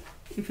 Well,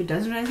 if it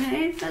doesn't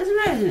resonate, it doesn't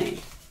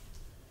resonate.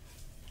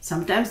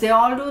 Sometimes they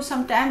all do,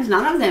 sometimes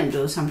none of them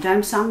do.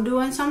 Sometimes some do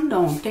and some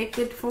don't. Take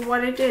it for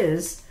what it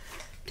is.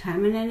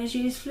 Time and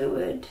energy is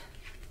fluid.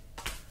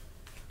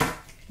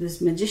 This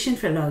magician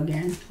fellow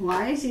again.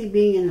 Why is he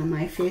being in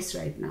my face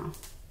right now?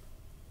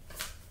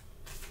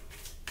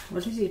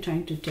 What is he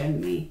trying to tell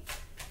me?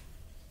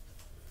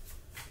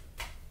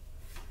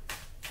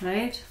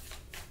 Right?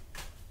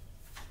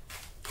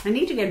 I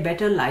need to get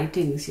better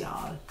lightings,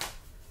 y'all.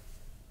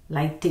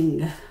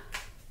 Lighting.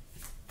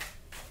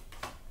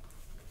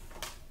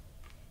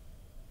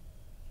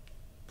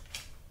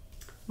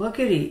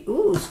 Mercury.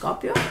 Ooh,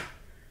 Scorpio.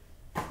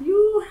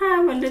 You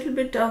have a little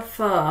bit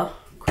of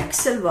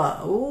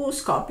Quicksilver. Ooh,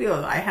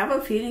 Scorpio. I have a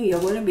feeling you're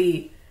going to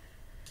be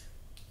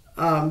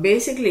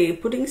basically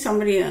putting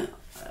somebody,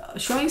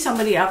 showing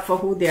somebody up for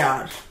who they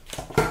are.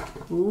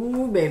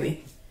 Ooh,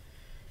 baby.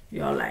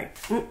 You're like,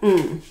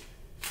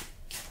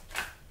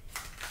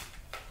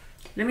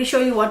 Let me show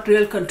you what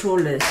real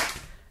control is.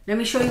 Let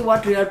me show you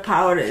what real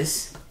power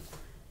is.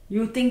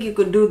 You think you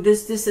could do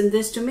this, this, and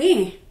this to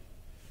me?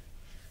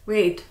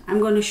 Wait, I'm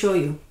going to show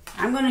you.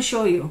 I'm going to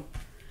show you.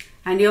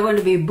 And you're going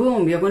to be,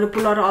 boom, you're going to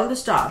pull out all the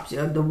stops.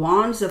 The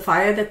wands, the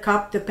fire, the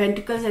cup, the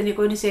pentacles, and you're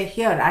going to say,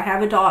 here, I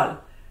have it all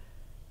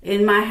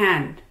in my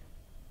hand.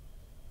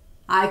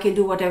 I can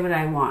do whatever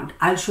I want.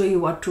 I'll show you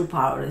what true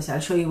power is. I'll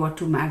show you what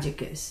true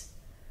magic is.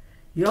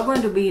 You're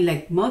going to be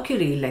like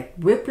Mercury, like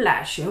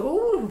whiplash.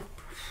 Ooh.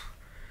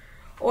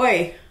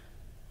 Oi.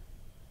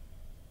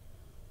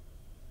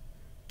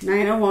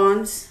 9 of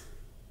Wands,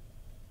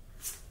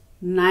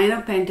 9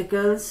 of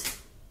Pentacles,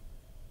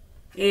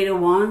 8 of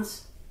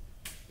Wands.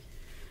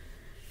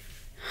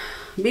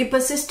 Be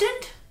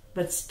persistent,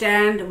 but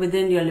stand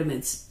within your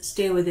limits.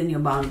 Stay within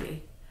your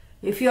boundary.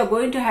 If you are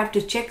going to have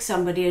to check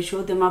somebody and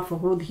show them up for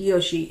who he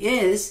or she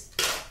is,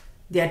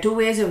 there are two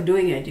ways of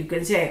doing it. You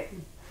can say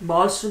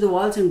balls to the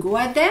walls and go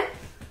at them,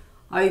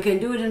 or you can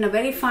do it in a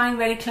very fine,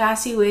 very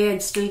classy way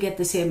and still get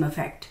the same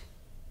effect.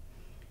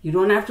 You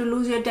don't have to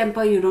lose your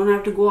temper. You don't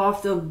have to go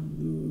off the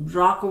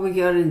rock over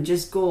here and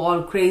just go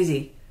all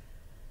crazy.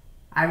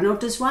 I've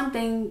noticed one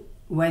thing.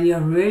 When you're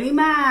really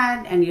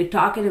mad and you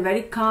talk in a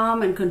very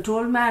calm and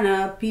controlled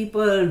manner,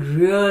 people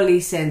really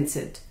sense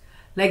it.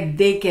 Like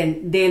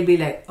they'll be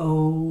like,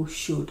 oh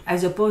shoot,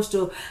 as opposed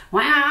to,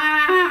 wah,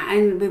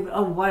 and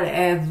oh,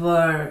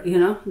 whatever, you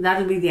know,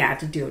 that'll be the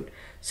attitude.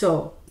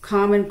 So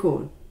calm and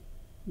cool.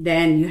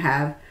 Then you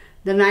have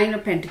the 9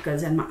 of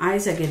Pentacles, and my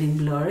eyes are getting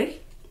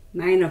blurry.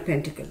 9 of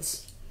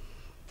Pentacles.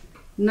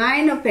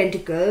 9 of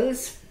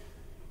Pentacles.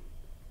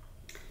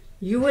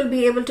 You will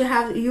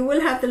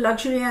have the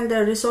luxury and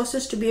the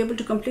resources to be able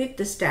to complete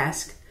this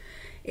task.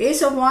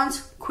 Ace of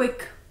Wands,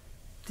 quick.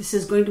 This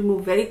is going to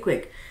move very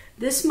quick.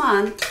 This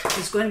month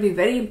is going to be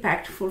very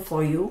impactful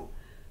for you.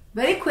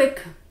 Very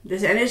quick.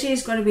 This energy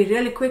is going to be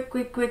really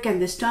quick,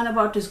 and this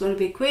turnabout is going to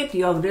be quick.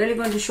 You're really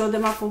going to show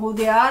them up for who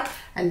they are,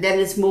 and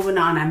then it's moving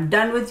on. I'm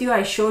done with you.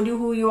 I showed you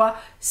who you are.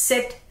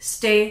 Sit,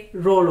 stay,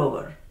 roll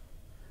over.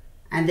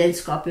 And then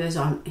Scorpio is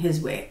on his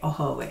way or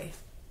her way.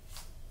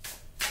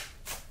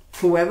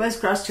 Whoever has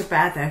crossed your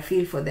path, I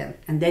feel for them.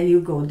 And then you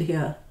go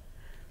here.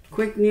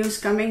 Quick news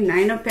coming.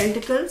 9 of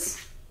Pentacles.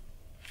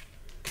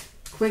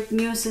 Quick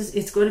news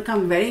it's going to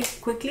come very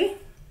quickly.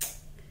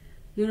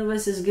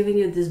 Universe is giving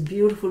you this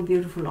beautiful,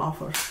 beautiful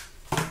offer.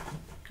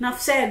 Enough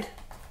said.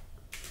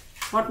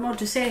 What more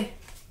to say?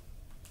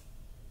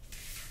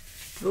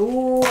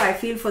 Oh, I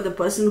feel for the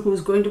person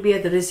who's going to be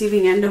at the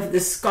receiving end of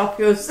this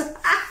Scorpios.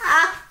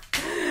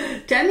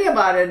 Tell me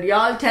about it,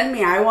 y'all. Tell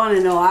me. I want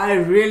to know. I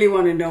really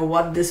want to know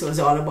what this was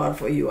all about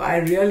for you. I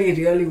really,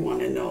 really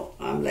want to know.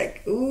 I'm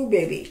like, ooh,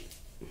 baby.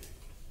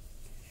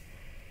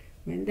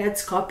 When that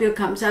Scorpio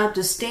comes out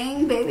to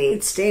sting, baby,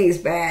 it stings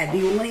bad.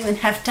 You won't even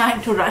have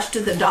time to rush to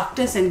the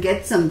doctors and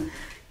get some,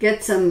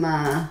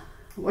 whatchamacallit?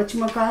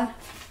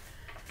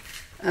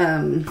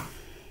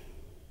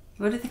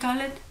 What do they call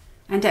it?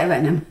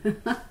 Anti-venom.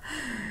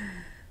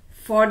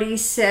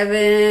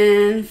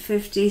 47,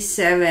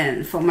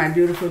 57 for my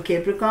beautiful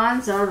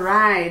Capricorns. All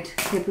right,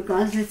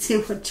 Capricorns, let's see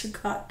what you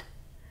got.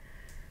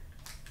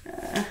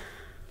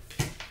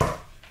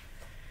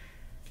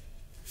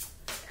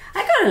 I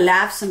gotta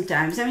laugh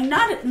sometimes. I mean,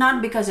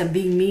 not because I'm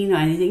being mean or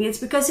anything. It's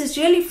because it's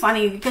really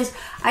funny, because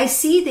I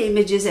see the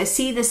images, I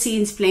see the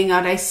scenes playing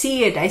out, I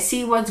see it, I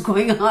see what's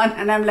going on,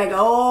 and I'm like,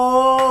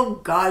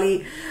 oh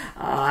golly,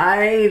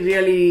 I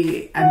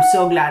really am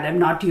so glad I'm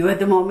not you at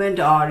the moment.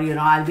 Or, you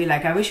know, I'll be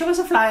like, I wish I was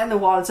a fly on the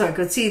wall so I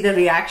could see the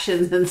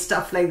reactions and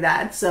stuff like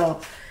that. So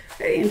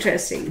very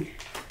interesting.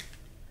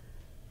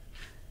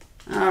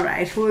 All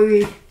right, who are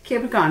we?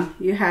 Capricorn,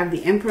 you have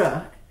the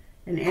Emperor,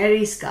 an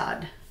Aries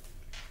card.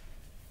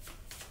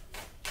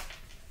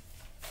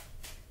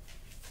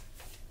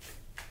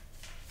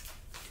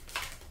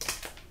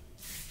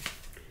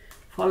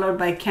 Followed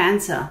by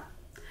Cancer.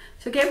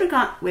 So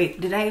Capricorn,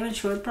 wait, did I even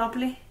show it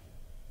properly?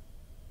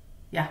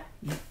 Yeah,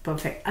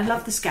 perfect. I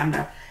love this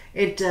camera.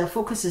 It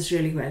focuses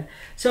really well.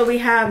 So we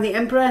have the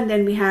Emperor, and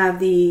then we have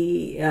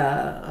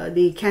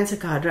the Cancer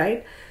card,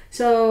 right?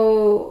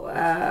 So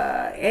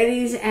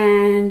Aries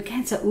and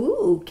Cancer.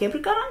 Ooh,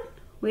 Capricorn?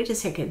 Wait a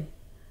second.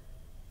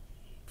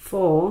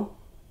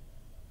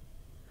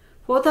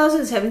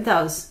 4,000,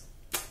 7,000.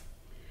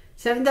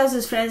 7,000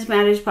 is friends,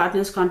 marriage,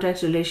 partners,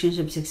 contracts,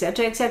 relationships,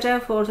 etc.,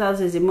 etc.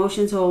 4,000 is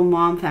emotions, home,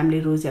 mom,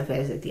 family, rules,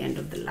 affairs at the end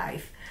of the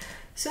life.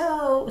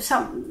 So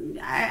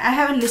I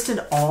haven't listed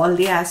all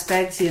the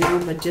aspects, you know,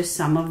 but just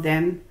some of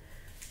them.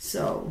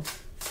 So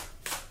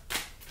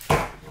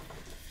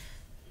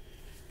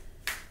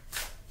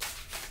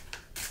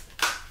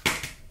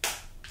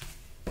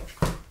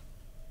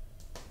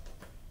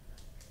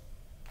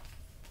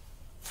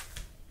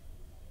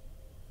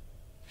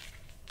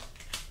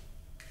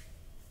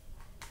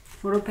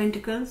Four of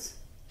Pentacles,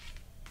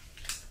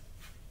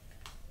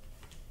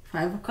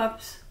 5 of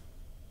Cups,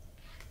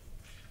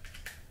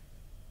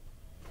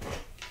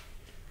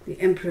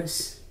 The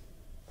Empress.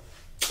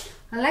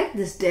 I like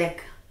this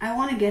deck. I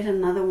want to get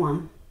another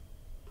one.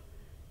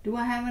 Do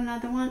I have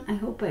another one? I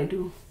hope I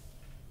do.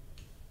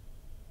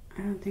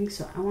 I don't think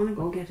so. I want to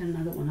go get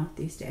another one of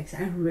these decks.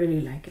 I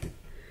really like it.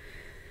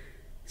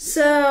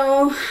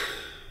 So,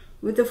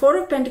 with the Four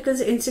of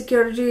Pentacles,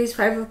 insecurities,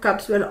 Five of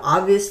Cups, well,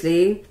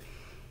 obviously,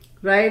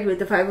 right? With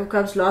the Five of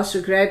Cups, loss,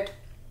 regret,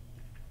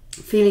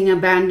 feeling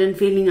abandoned,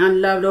 feeling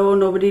unloved. Oh,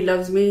 nobody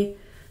loves me.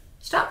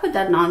 Stop with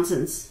that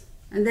nonsense.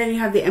 And then you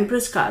have the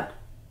Empress card.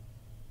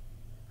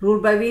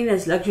 Ruled by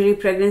Venus, luxury,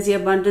 pregnancy,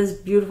 abundance,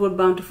 beautiful,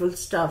 bountiful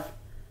stuff.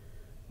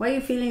 Why are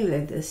you feeling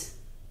like this?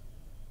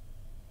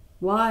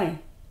 Why?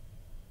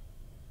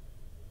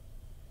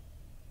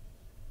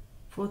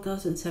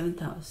 4,000,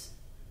 7,000.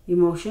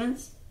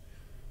 Emotions.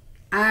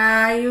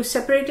 Are you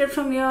separated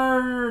from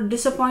your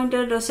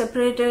disappointed or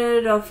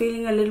separated or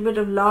feeling a little bit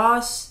of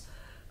loss?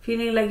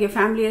 Feeling like your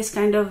family has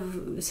kind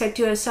of set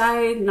you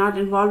aside, not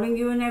involving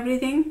you in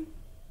everything?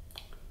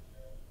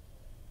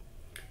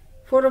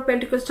 Four of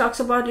Pentacles talks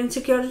about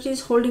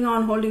insecurities, holding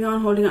on, holding on,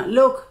 holding on.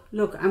 Look,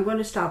 I'm going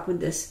to stop with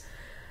this.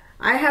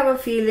 I have a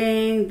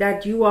feeling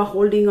that you are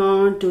holding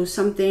on to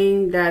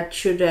something that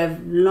should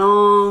have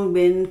long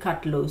been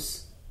cut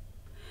loose.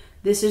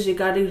 This is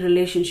regarding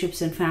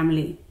relationships and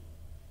family.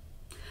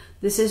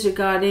 This is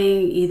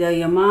regarding either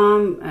your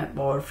mom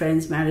or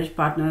friends, marriage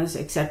partners,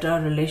 etc.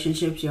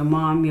 Relationships, your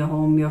mom, your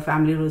home, your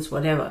family roots,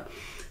 whatever.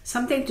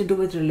 Something to do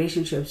with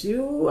relationships.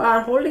 You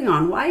are holding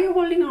on. Why are you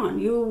holding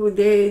on?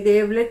 They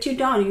have let you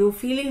down. You're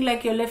feeling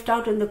like you're left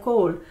out in the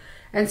cold.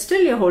 And still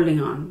you're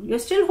holding on. You're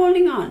still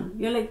holding on.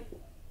 You're like,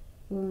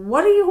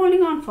 what are you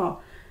holding on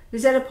for?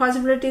 Is there a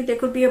possibility there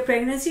could be a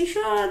pregnancy?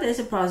 Sure, there's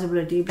a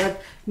possibility.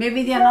 But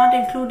maybe they are not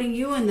including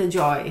you in the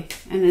joy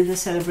and in the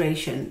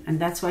celebration. And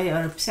that's why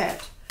you're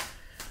upset.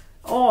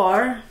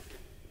 Or,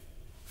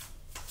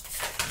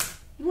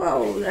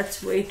 whoa,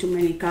 that's way too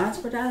many cards,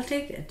 but I'll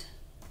take it.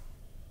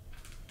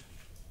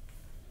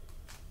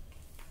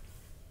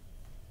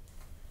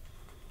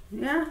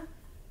 Yeah,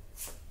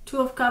 Two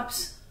of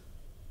Cups.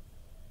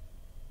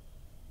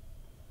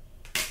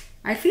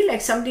 I feel like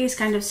somebody has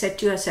kind of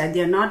set you aside.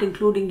 They are not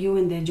including you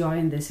in their joy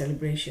and their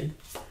celebration,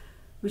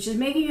 which is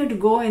making you to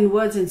go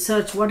inwards and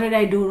search, what did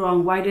I do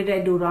wrong? Why did I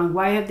do wrong?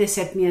 Why have they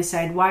set me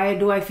aside? Why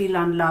do I feel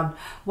unloved?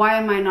 Why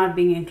am I not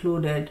being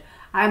included?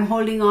 I'm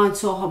holding on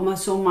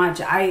so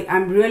much.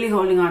 I'm really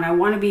holding on. I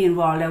want to be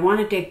involved. I want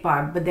to take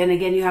part. But then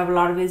again, you have a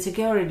lot of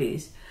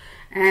insecurities.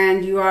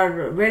 And you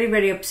are very,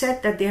 very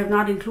upset that they have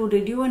not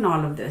included you in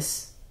all of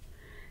this.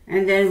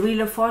 And then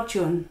Wheel of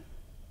Fortune.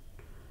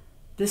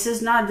 The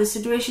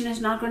situation is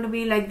not going to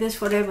be like this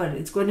forever.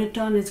 It's going to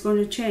turn, it's going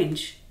to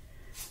change.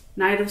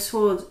 Knight of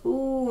Swords.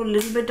 Ooh, a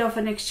little bit of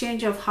an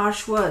exchange of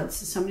harsh words.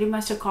 Somebody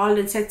must have called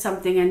and said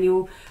something and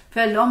you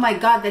felt, oh my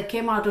God, that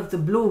came out of the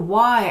blue.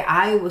 Why?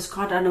 I was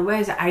caught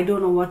unawares. I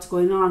don't know what's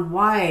going on.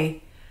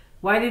 Why?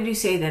 Why did you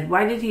say that?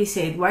 Why did he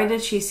say it? Why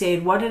did she say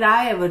it? What did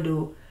I ever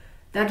do?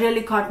 That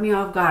really caught me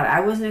off guard.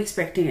 I wasn't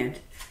expecting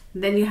it.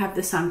 Then you have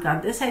the Sun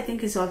card. This, I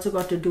think, has also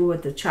got to do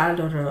with a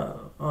child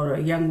or a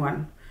young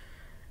one.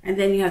 And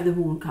then you have the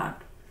Moon card.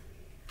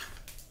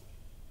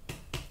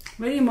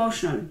 Very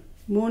emotional.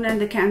 Moon and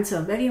the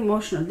Cancer. Very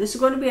emotional. This is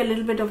going to be a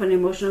little bit of an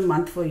emotional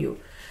month for you.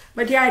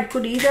 But yeah, it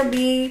could either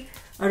be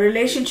a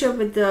relationship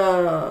with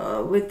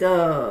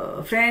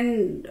a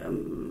friend,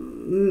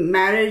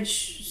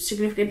 marriage,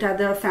 significant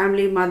other,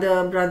 family,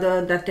 mother,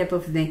 brother, that type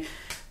of thing.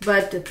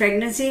 But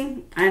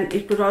pregnancy, and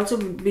it could also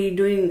be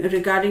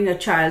regarding a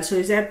child. So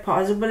is there a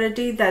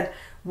possibility that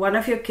one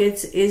of your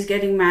kids is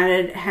getting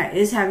married,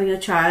 is having a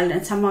child,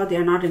 and somehow they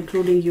are not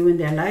including you in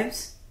their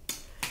lives?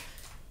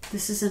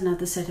 This is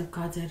another set of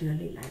cards I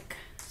really like.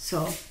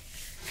 So,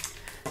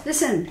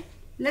 listen,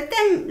 let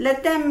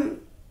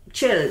them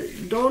chill.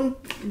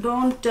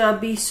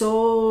 Don't be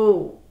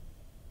so.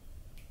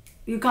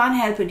 You can't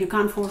help it. You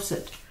can't force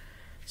it.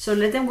 So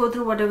let them go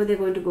through whatever they're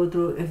going to go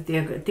through. If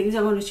things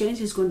are going to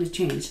change, it's going to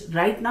change.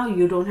 Right now,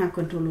 you don't have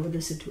control over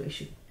the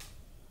situation.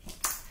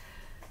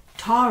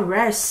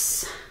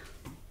 Taurus.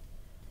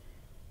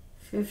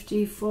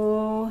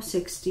 54,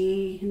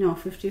 60, no,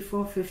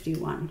 54,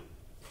 51.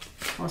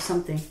 Or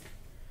something.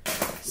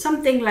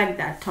 Something like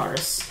that,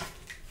 Taurus.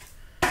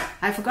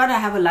 I forgot I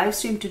have a live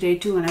stream today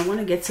too, and I want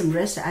to get some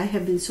rest. I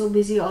have been so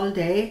busy all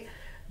day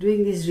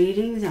doing these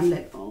readings. I'm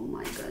like, oh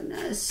my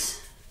goodness.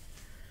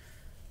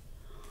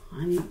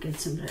 I need to get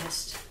some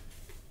rest.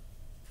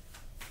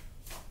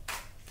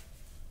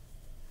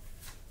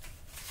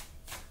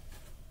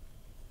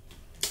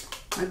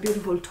 My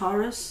beautiful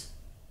Taurus.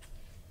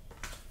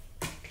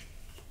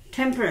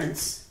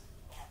 Temperance.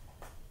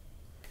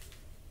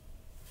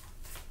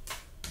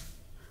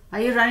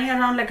 Are you running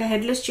around like a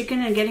headless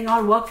chicken and getting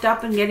all worked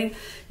up and getting,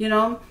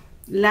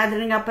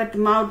 lathering up at the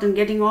mouth and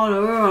getting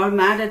all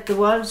mad at the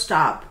world?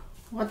 Stop.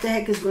 What the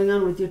heck is going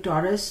on with you,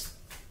 Taurus?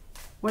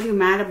 What are you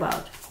mad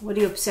about? What are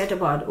you upset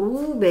about?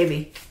 Ooh,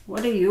 baby.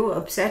 What are you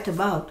upset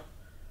about?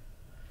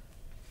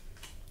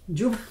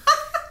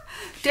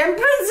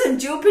 Temperance and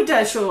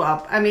Jupiter show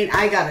up. I mean,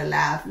 I gotta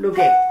laugh. Look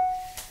at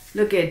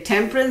Look at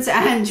Temperance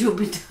and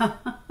Jupiter.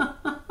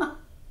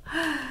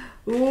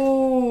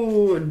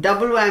 Ooh,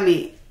 double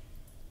whammy.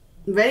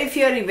 Very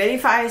fiery, very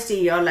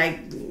feisty. You're like,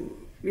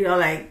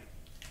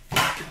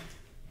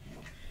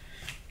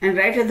 and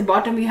right at the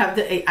bottom you have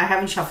the, I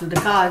haven't shuffled the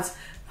cards,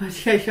 but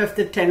here you have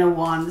the Ten of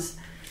Wands.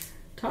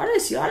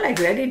 Taurus, you're like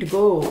ready to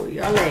go.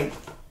 You're like,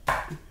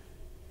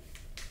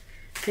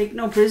 take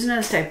no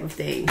prisoners type of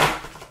thing.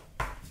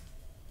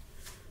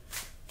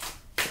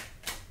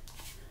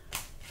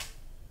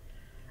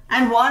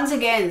 And Wands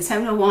again,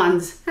 Seven of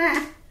Wands.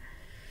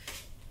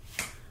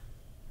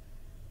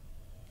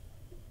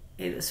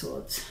 Eight of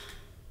Swords.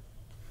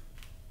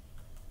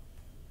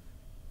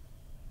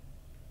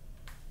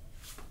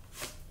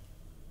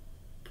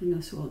 King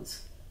of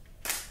Swords.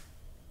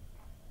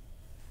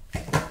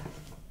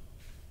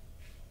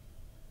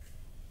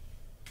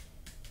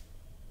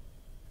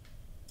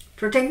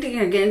 Protecting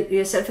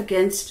yourself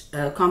against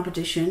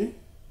competition,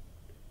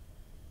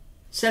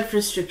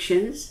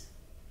 self-restrictions.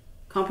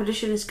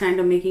 Competition is kind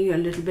of making you a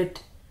little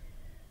bit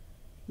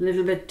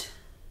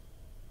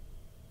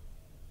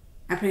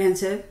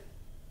apprehensive.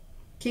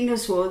 King of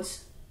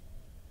Swords.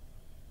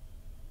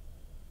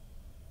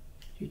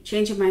 You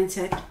change your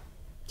mindset.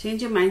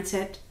 Change your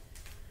mindset.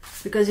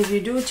 Because if you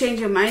do change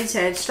your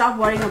mindset, stop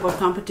worrying about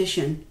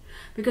competition.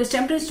 Because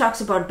Temperance talks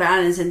about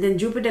balance, and then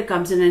Jupiter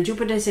comes in, and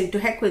Jupiter is saying, to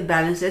heck with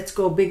balance, let's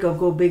go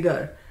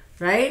bigger,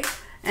 right?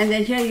 And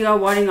then here you are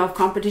worrying of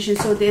competition.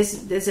 So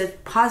there's a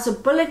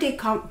possibility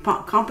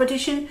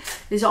competition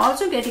is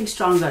also getting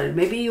stronger.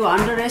 Maybe you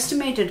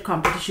underestimated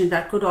competition.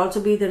 That could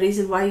also be the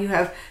reason why you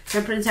have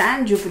Temperance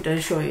and Jupiter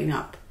showing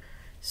up.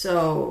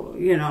 So,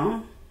 you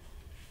know,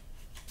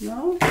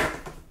 no.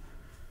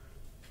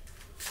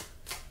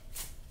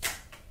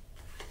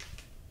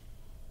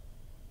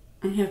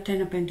 And you have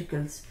Ten of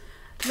Pentacles.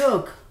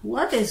 Look,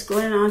 what is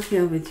going on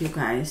here with you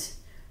guys?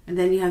 And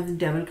then you have the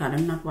Devil card.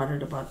 I'm not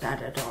worried about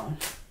that at all.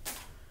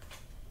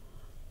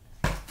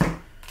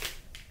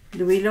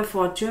 The Wheel of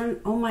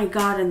Fortune. Oh my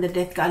God, and the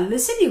Death card.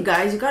 Listen, you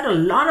guys, you got a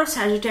lot of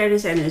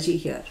Sagittarius energy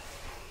here.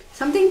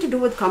 Something to do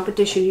with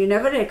competition. You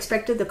never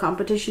expected the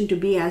competition to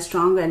be as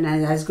strong and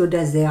as good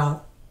as they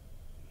are.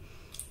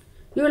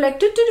 You were like,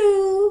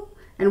 do-do-do.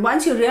 And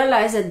once you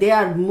realize that they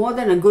are more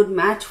than a good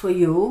match for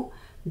you,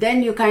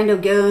 then you kind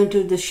of go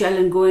into the shell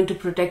and go into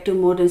protective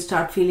mode and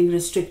start feeling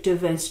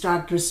restrictive and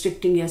start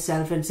restricting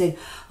yourself and saying,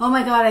 oh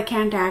my God, I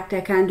can't act,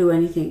 I can't do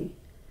anything.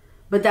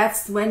 But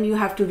that's when you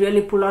have to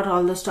really pull out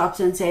all the stops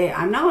and say,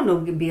 I'm not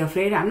going to be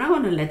afraid. I'm not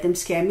going to let them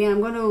scare me.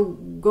 I'm going to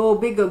go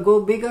bigger,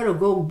 or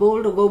go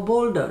bold, or go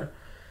bolder,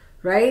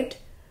 right?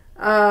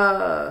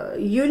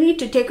 You need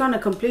to take on a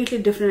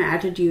completely different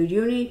attitude.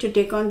 You need to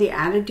take on the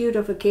attitude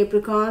of a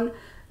Capricorn,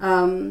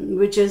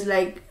 which is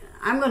like,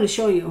 I'm going to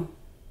show you.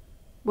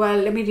 Well,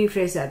 let me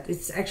rephrase that.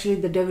 It's actually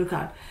the Devil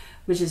card,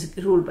 which is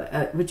ruled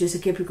by, which is a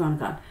Capricorn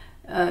card.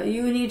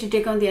 You need to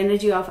take on the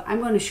energy of, I'm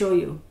going to show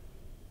you.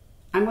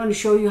 I'm going to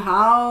show you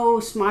how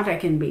smart I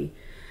can be.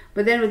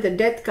 But then with the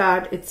Death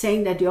card, it's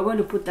saying that you're going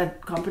to put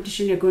that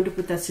competition, you're going to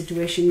put that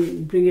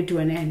situation, bring it to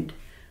an end.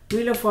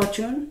 Wheel of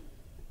Fortune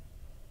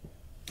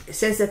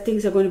says that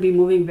things are going to be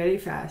moving very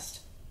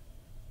fast.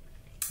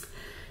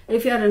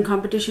 If you're in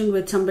competition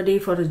with somebody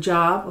for a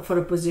job or for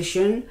a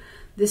position,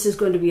 this is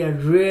going to be a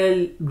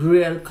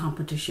real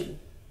competition.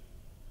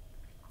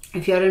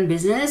 If you're in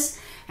business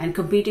and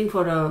competing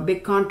for a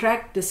big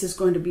contract, this is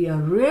going to be a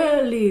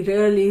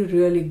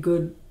really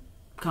good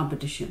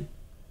competition.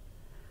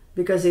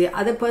 Because the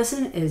other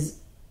person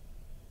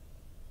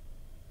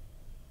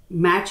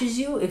matches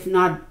you, if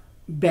not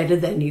better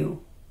than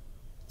you.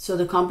 So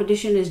the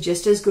competition is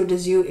just as good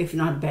as you, if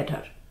not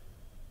better.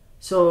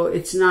 So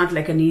it's not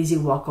like an easy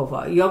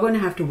walkover. You're going to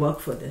have to work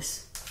for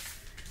this.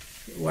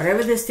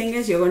 Whatever this thing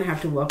is, you're going to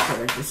have to work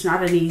for it. It's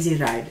not an easy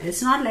ride.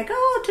 It's not like,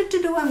 oh,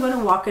 I'm going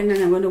to walk in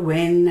and I'm going to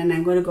win and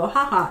I'm going to go,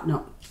 haha.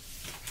 No.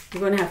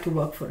 You're going to have to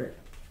work for it.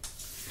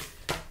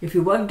 If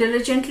you work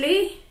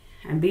diligently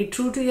and be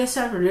true to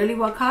yourself and really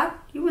work hard,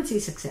 you will see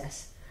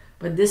success.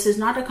 But this is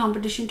not a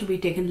competition to be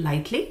taken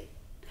lightly.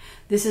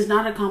 This is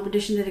not a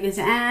competition that you can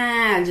say,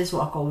 I'll just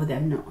walk over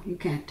them. No, you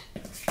can't.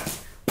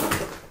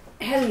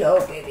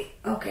 Hello, baby.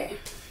 Okay.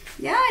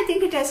 Yeah, I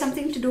think it has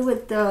something to do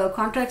with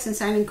contracts and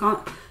signing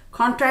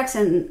contracts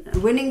and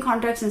winning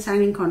contracts and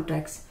signing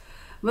contracts.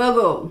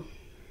 Virgo.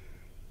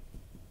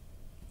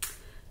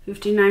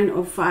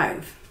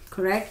 5905.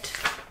 Correct?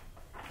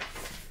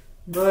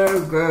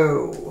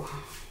 Virgo.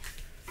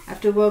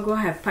 After Virgo,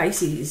 I have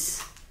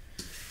Pisces.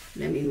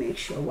 Let me make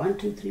sure. 1,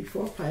 2, 3,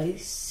 4,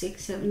 5,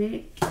 6, 7,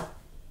 8,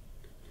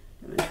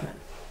 11, 12.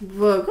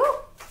 Virgo.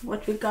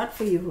 What we got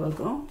for you,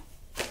 Virgo?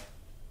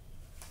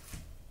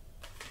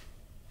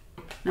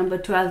 Number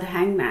 12, the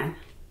Hangman.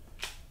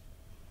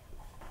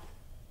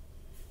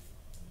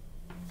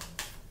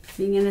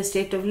 Being in a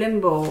state of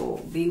limbo,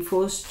 being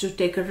forced to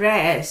take a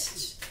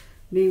rest,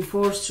 being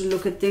forced to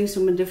look at things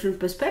from a different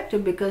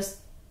perspective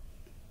because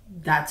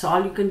that's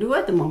all you can do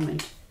at the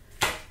moment.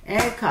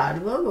 Air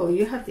card, Virgo,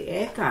 you have the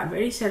Air card,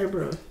 very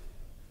cerebral.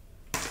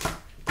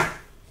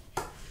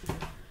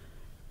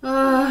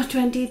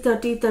 20,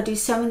 30,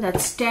 37,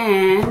 that's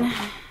 10.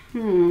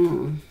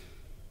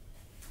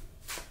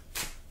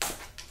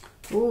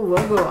 Oh,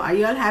 Virgo, are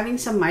you all having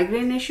some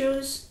migraine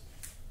issues?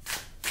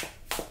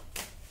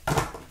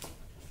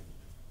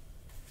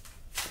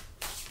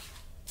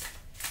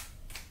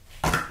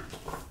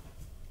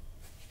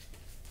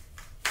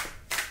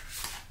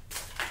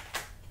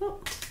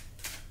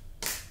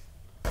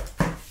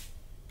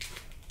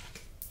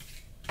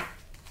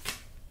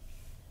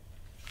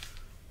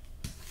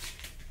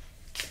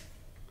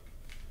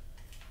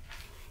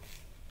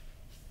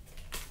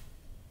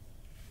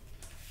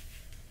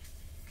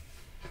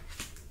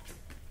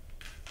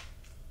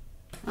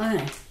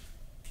 Okay.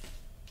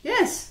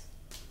 Yes.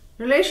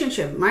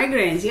 Relationship,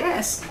 migraines,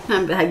 yes.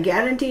 I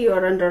guarantee you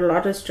are under a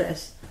lot of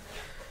stress.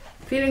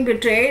 Feeling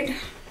betrayed.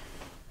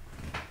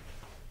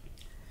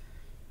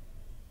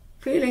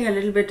 Feeling a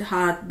little bit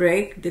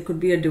heartbreak. There could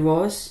be a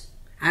divorce.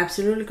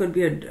 Absolutely could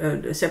be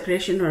a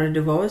separation or a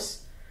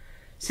divorce.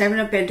 7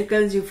 of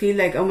Pentacles, you feel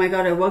like, oh my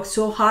God, I worked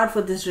so hard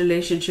for this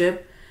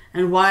relationship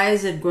and why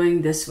is it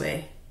going this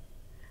way?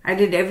 I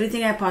did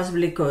everything I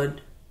possibly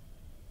could.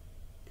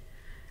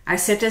 I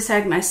set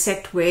aside my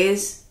set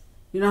ways.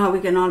 You know how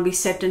we can all be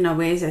set in our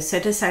ways. I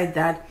set aside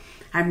that.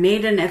 I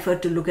made an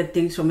effort to look at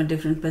things from a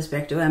different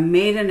perspective. I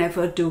made an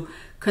effort to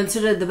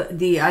consider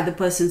the other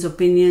person's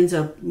opinions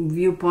or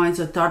viewpoints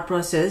or thought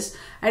process.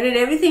 I did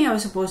everything I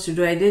was supposed to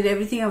do. I did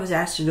everything I was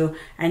asked to do.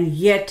 And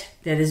yet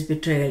there is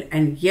betrayal.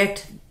 And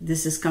yet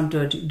this has come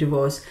to a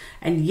divorce.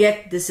 And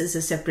yet this is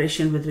a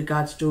separation with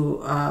regards to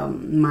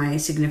my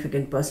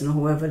significant person or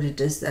whoever it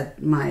is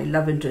that my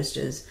love interest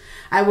is.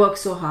 I worked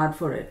so hard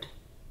for it.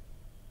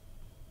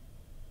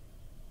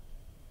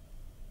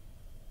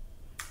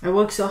 I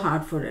worked so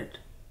hard for it.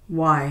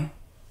 Why?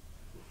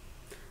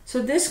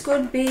 So this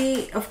could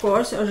be, of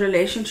course, a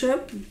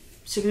relationship,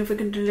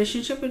 significant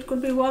relationship. It could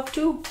be work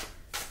too,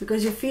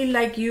 because you feel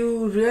like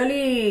you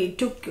really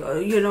took,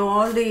 you know,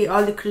 all the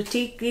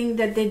critiquing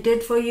that they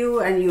did for you,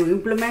 and you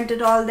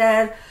implemented all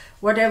that.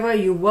 Whatever,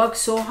 you worked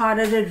so hard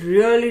at it,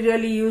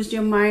 really used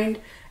your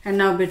mind, and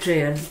now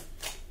betrayal.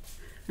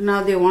 And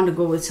now they want to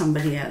go with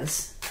somebody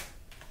else.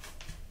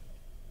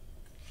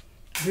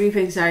 Grief,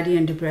 anxiety,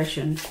 and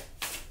depression.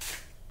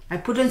 I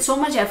put in so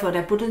much effort.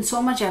 I put in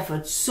so much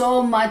effort.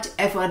 So much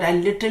effort. I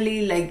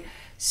literally like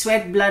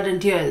sweat, blood,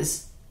 and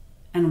tears.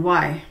 And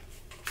why?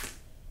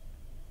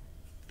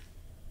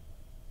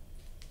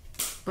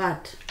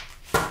 But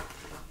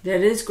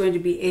there is going to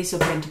be Ace of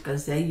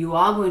Pentacles there. You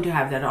are going to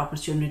have that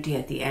opportunity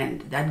at the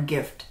end, that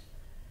gift.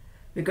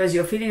 Because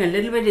you're feeling a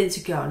little bit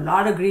insecure, a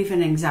lot of grief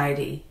and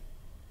anxiety.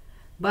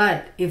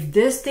 But if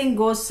this thing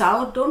goes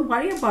south, don't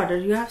worry about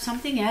it. You have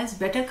something else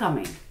better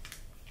coming.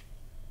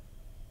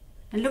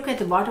 And look at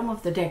the bottom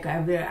of the deck.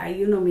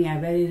 You know me, I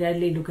very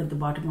rarely look at the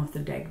bottom of the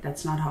deck.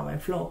 That's not how I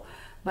flow.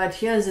 But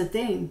here's the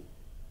thing.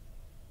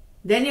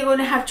 Then you're going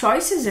to have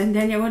choices, and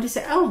then you're going to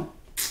say, oh,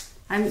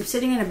 I'm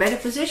sitting in a better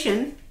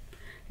position.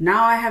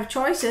 Now I have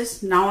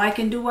choices. Now I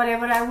can do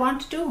whatever I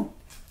want to do.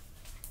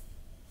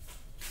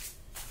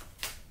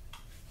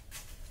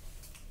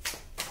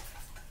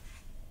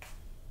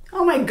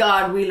 Oh my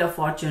God, Wheel of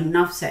Fortune.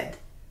 Enough said.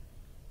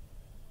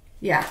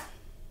 Yeah.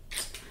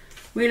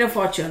 Wheel of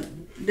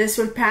Fortune. This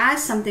will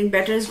pass. Something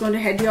better is going to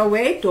head your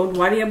way. Don't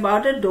worry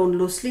about it. Don't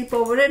lose sleep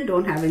over it.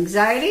 Don't have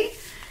anxiety.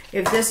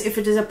 If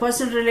it is a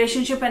personal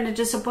relationship and it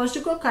is supposed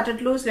to go, cut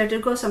it loose, let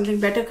it go. Something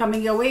better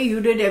coming your way.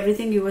 You did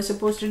everything you were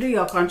supposed to do.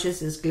 Your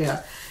conscience is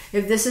clear.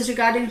 If this is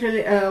regarding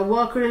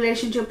work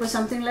relationship or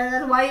something like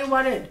that, why are you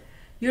worried?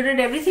 You did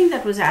everything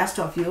that was asked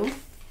of you.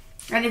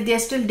 And if they're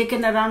still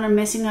dicking around and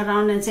messing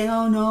around and saying,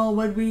 oh no,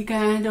 but we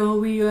can't, oh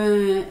we,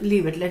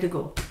 leave it, let it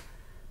go.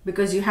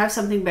 Because you have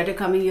something better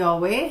coming your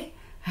way,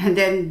 and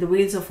then the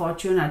wheels of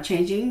fortune are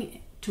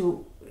changing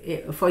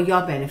for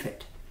your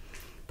benefit.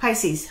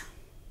 Pisces.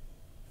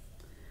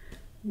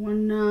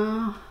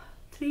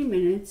 3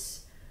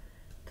 minutes,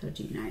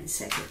 39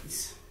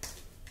 seconds.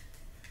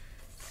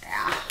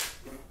 Yeah.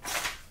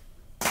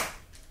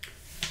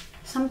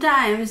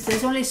 Sometimes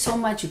there's only so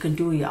much you can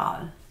do,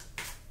 y'all.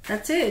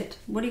 That's it.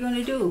 What are you going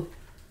to do?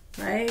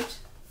 Right?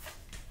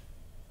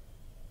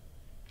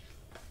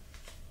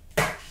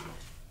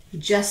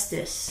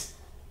 Justice.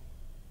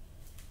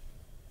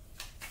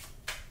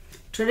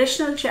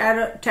 Traditional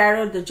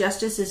tarot, the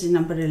Justice is in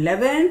number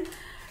 11,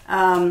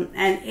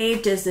 and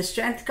 8 is the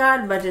Strength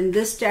card, but in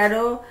this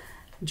tarot,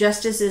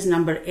 Justice is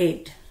number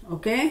 8.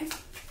 Okay?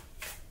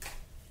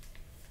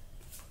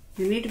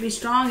 You need to be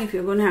strong if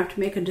you're going to have to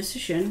make a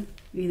decision.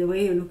 Either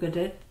way you look at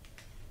it.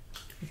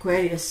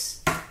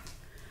 Aquarius.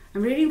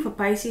 I'm reading for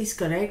Pisces,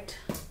 correct?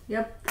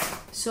 Yep.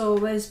 So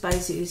where's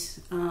Pisces?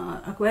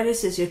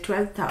 Aquarius is your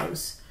 12th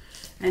house.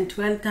 And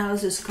 12th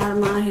house is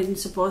karma, hidden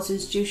supports,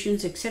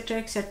 institutions, etc.,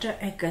 etc.,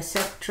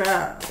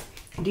 etc.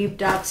 Deep,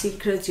 dark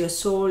secrets, your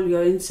soul,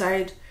 your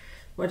inside,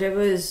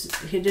 whatever is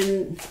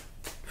hidden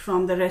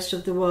from the rest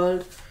of the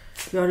world,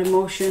 your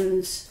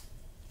emotions,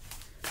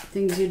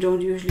 things you don't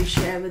usually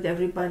share with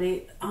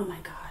everybody. Oh my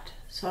God.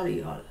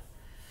 Sorry, y'all.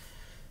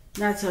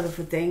 That sort of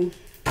a thing.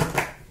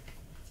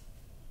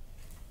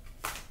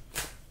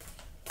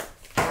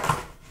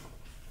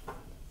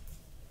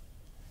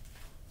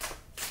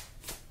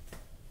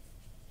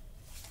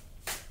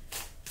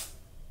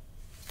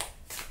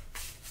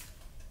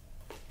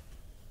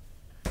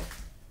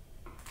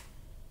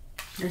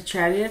 The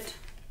Chariot.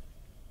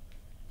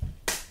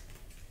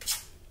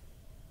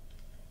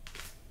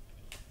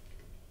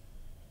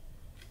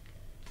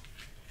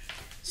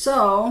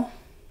 So,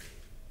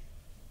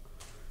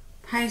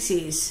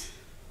 Pisces,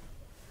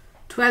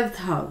 12th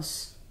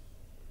house,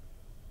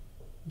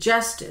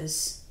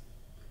 justice,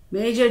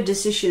 major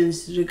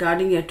decisions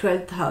regarding your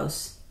 12th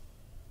house,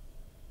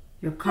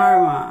 your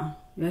karma,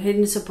 your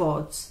hidden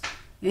supports,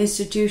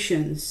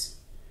 institutions.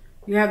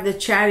 You have the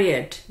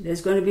Chariot.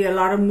 There's going to be a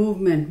lot of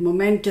movement,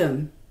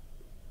 momentum.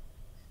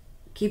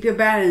 Keep your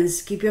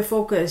balance, keep your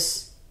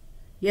focus.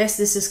 Yes,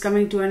 this is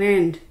coming to an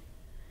end.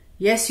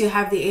 Yes, you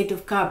have the Eight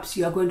of Cups.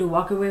 You are going to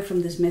walk away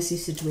from this messy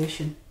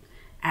situation,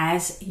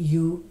 as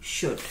you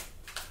should.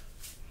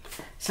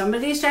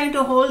 Somebody is trying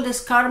to hold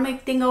this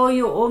karmic thing. Oh,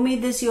 you owe me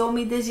this, you owe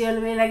me this. You'll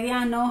be like,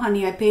 yeah, no,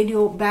 honey, I paid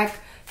you back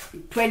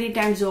 20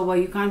 times over.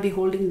 You can't be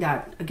holding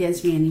that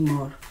against me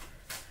anymore.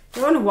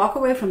 You're going to walk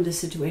away from this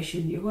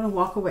situation. You're going to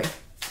walk away.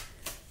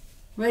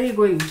 Where are you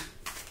going?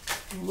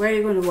 Where are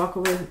you going to walk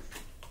away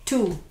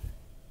to?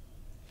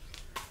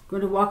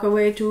 Going to walk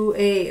away to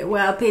a,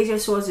 well, Page of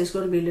Swords is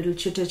going to be a little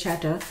chitter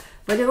chatter,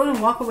 but they're going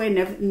to walk away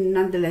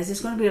nonetheless.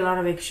 There's going to be a lot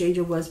of exchange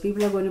of words.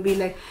 People are going to be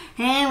like,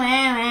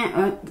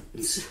 hey,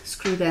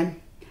 screw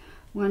them.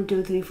 1,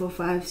 2, 3, 4,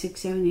 5,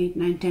 6, 7, 8,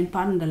 9, 10.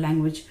 Pardon the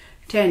language.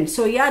 10.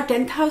 So yeah,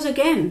 10th house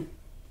again.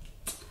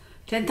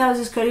 10th house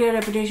is career,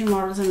 reputation,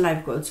 morals, and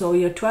life goals. So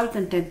your 12th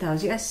and 10th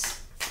house,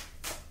 yes.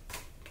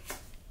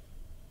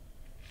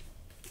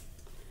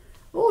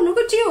 Oh, look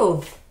at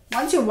you.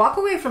 Once you walk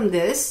away from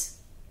this,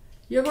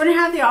 you're going to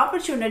have the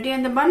opportunity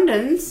and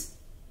abundance,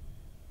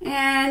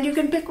 and you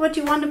can pick what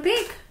you want to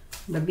pick.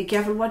 But be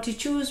careful what you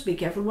choose. Be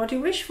careful what you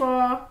wish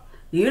for.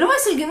 The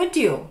universe will give it to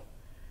you.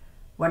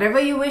 Whatever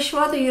you wish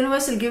for, the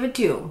universe will give it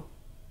to you.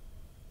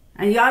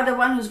 And you're the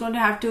one who's going to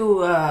have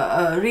to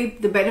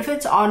reap the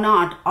benefits or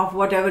not of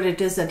whatever it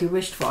is that you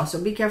wished for. So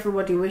be careful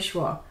what you wish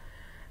for.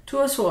 2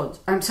 of Swords.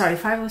 I'm sorry,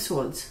 5 of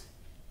Swords.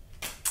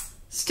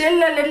 Still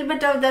a little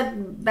bit of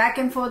that back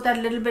and forth,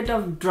 that little bit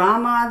of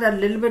drama, that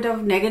little bit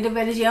of negative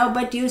energy. Oh,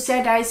 but you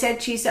said, I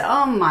said, she said.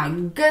 Oh my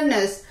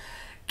goodness.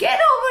 Get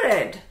over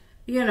it.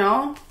 You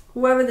know,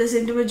 whoever this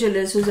individual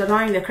is who's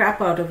annoying the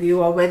crap out of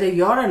you, or whether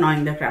you're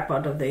annoying the crap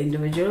out of the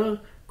individual,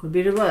 could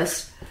be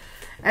reversed.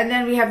 And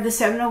then we have the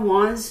 7 of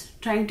Wands,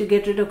 trying to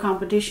get rid of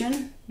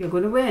competition. You're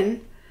going to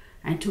win.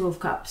 And 2 of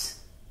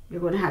Cups.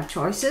 You're going to have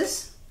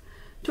choices.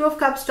 2 of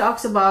Cups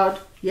talks about,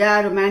 yeah,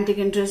 romantic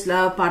interest,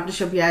 love,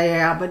 partnership,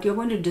 yeah. But you're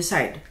going to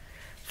decide.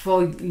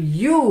 For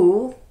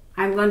you,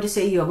 I'm going to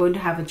say you're going to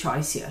have a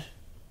choice here.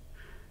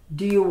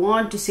 Do you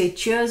want to say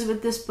cheers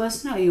with this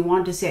person, or you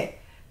want to say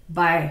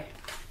bye?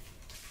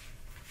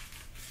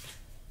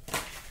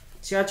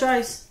 It's your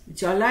choice.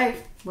 It's your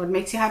life. What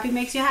makes you happy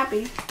makes you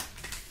happy.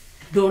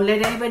 Don't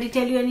let anybody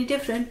tell you any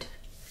different.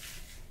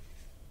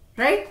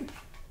 Right?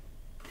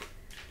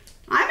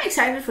 I'm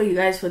excited for you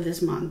guys for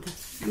this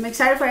month. I'm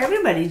excited for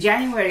everybody.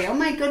 January. Oh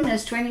my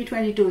goodness.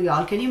 2022,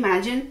 y'all. Can you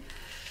imagine?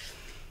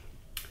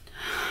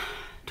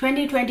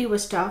 2020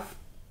 was tough.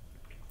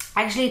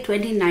 Actually,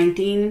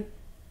 2019,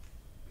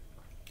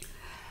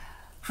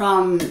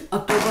 from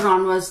October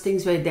onwards,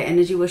 things where the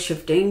energy was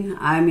shifting.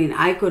 I mean,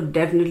 I could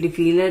definitely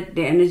feel it.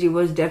 The energy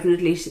was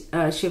definitely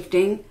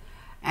shifting.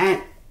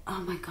 And, oh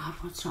my God,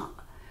 what's wrong?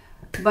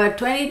 But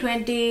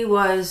 2020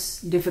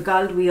 was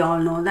difficult. We all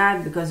know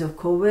that because of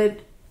COVID.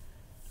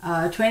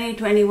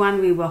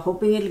 2021, we were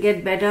hoping it'll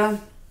get better.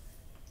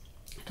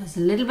 It was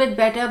a little bit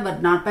better,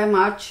 but not by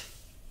much.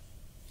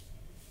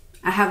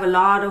 I have a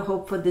lot of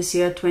hope for this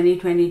year,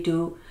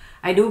 2022.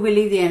 I do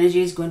believe the energy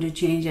is going to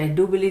change. I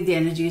do believe the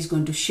energy is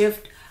going to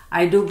shift.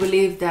 I do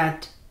believe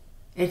that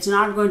it's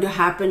not going to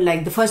happen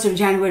like the 1st of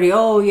January.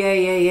 Oh,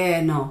 yeah.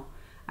 No.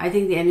 I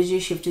think the energy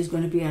shift is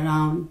going to be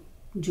around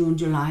June,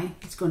 July.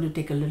 It's going to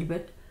take a little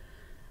bit.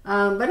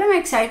 But I'm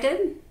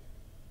excited.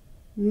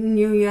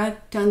 New year,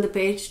 turn the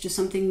page to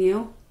something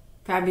new,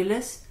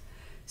 fabulous.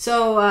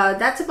 So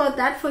that's about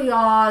that for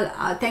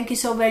y'all. Thank you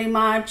so very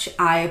much.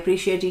 I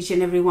appreciate each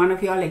and every one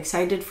of y'all.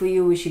 Excited for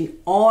you. Wishing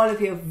all of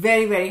you a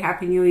very, very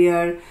happy new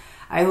year.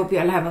 I hope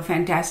y'all have a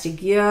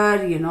fantastic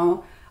year. You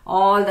know,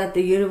 all that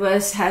the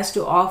universe has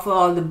to offer,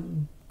 all the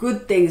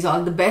good things,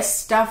 all the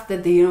best stuff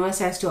that the universe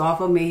has to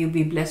offer. May you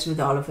be blessed with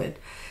all of it.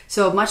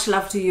 So much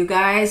love to you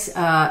guys.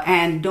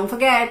 And don't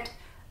forget,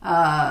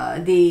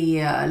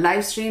 the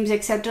live streams,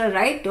 etc.,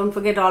 right? Don't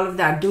forget all of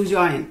that. Do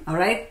join. All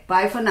right,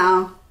 bye for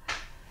now.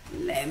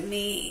 Let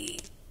me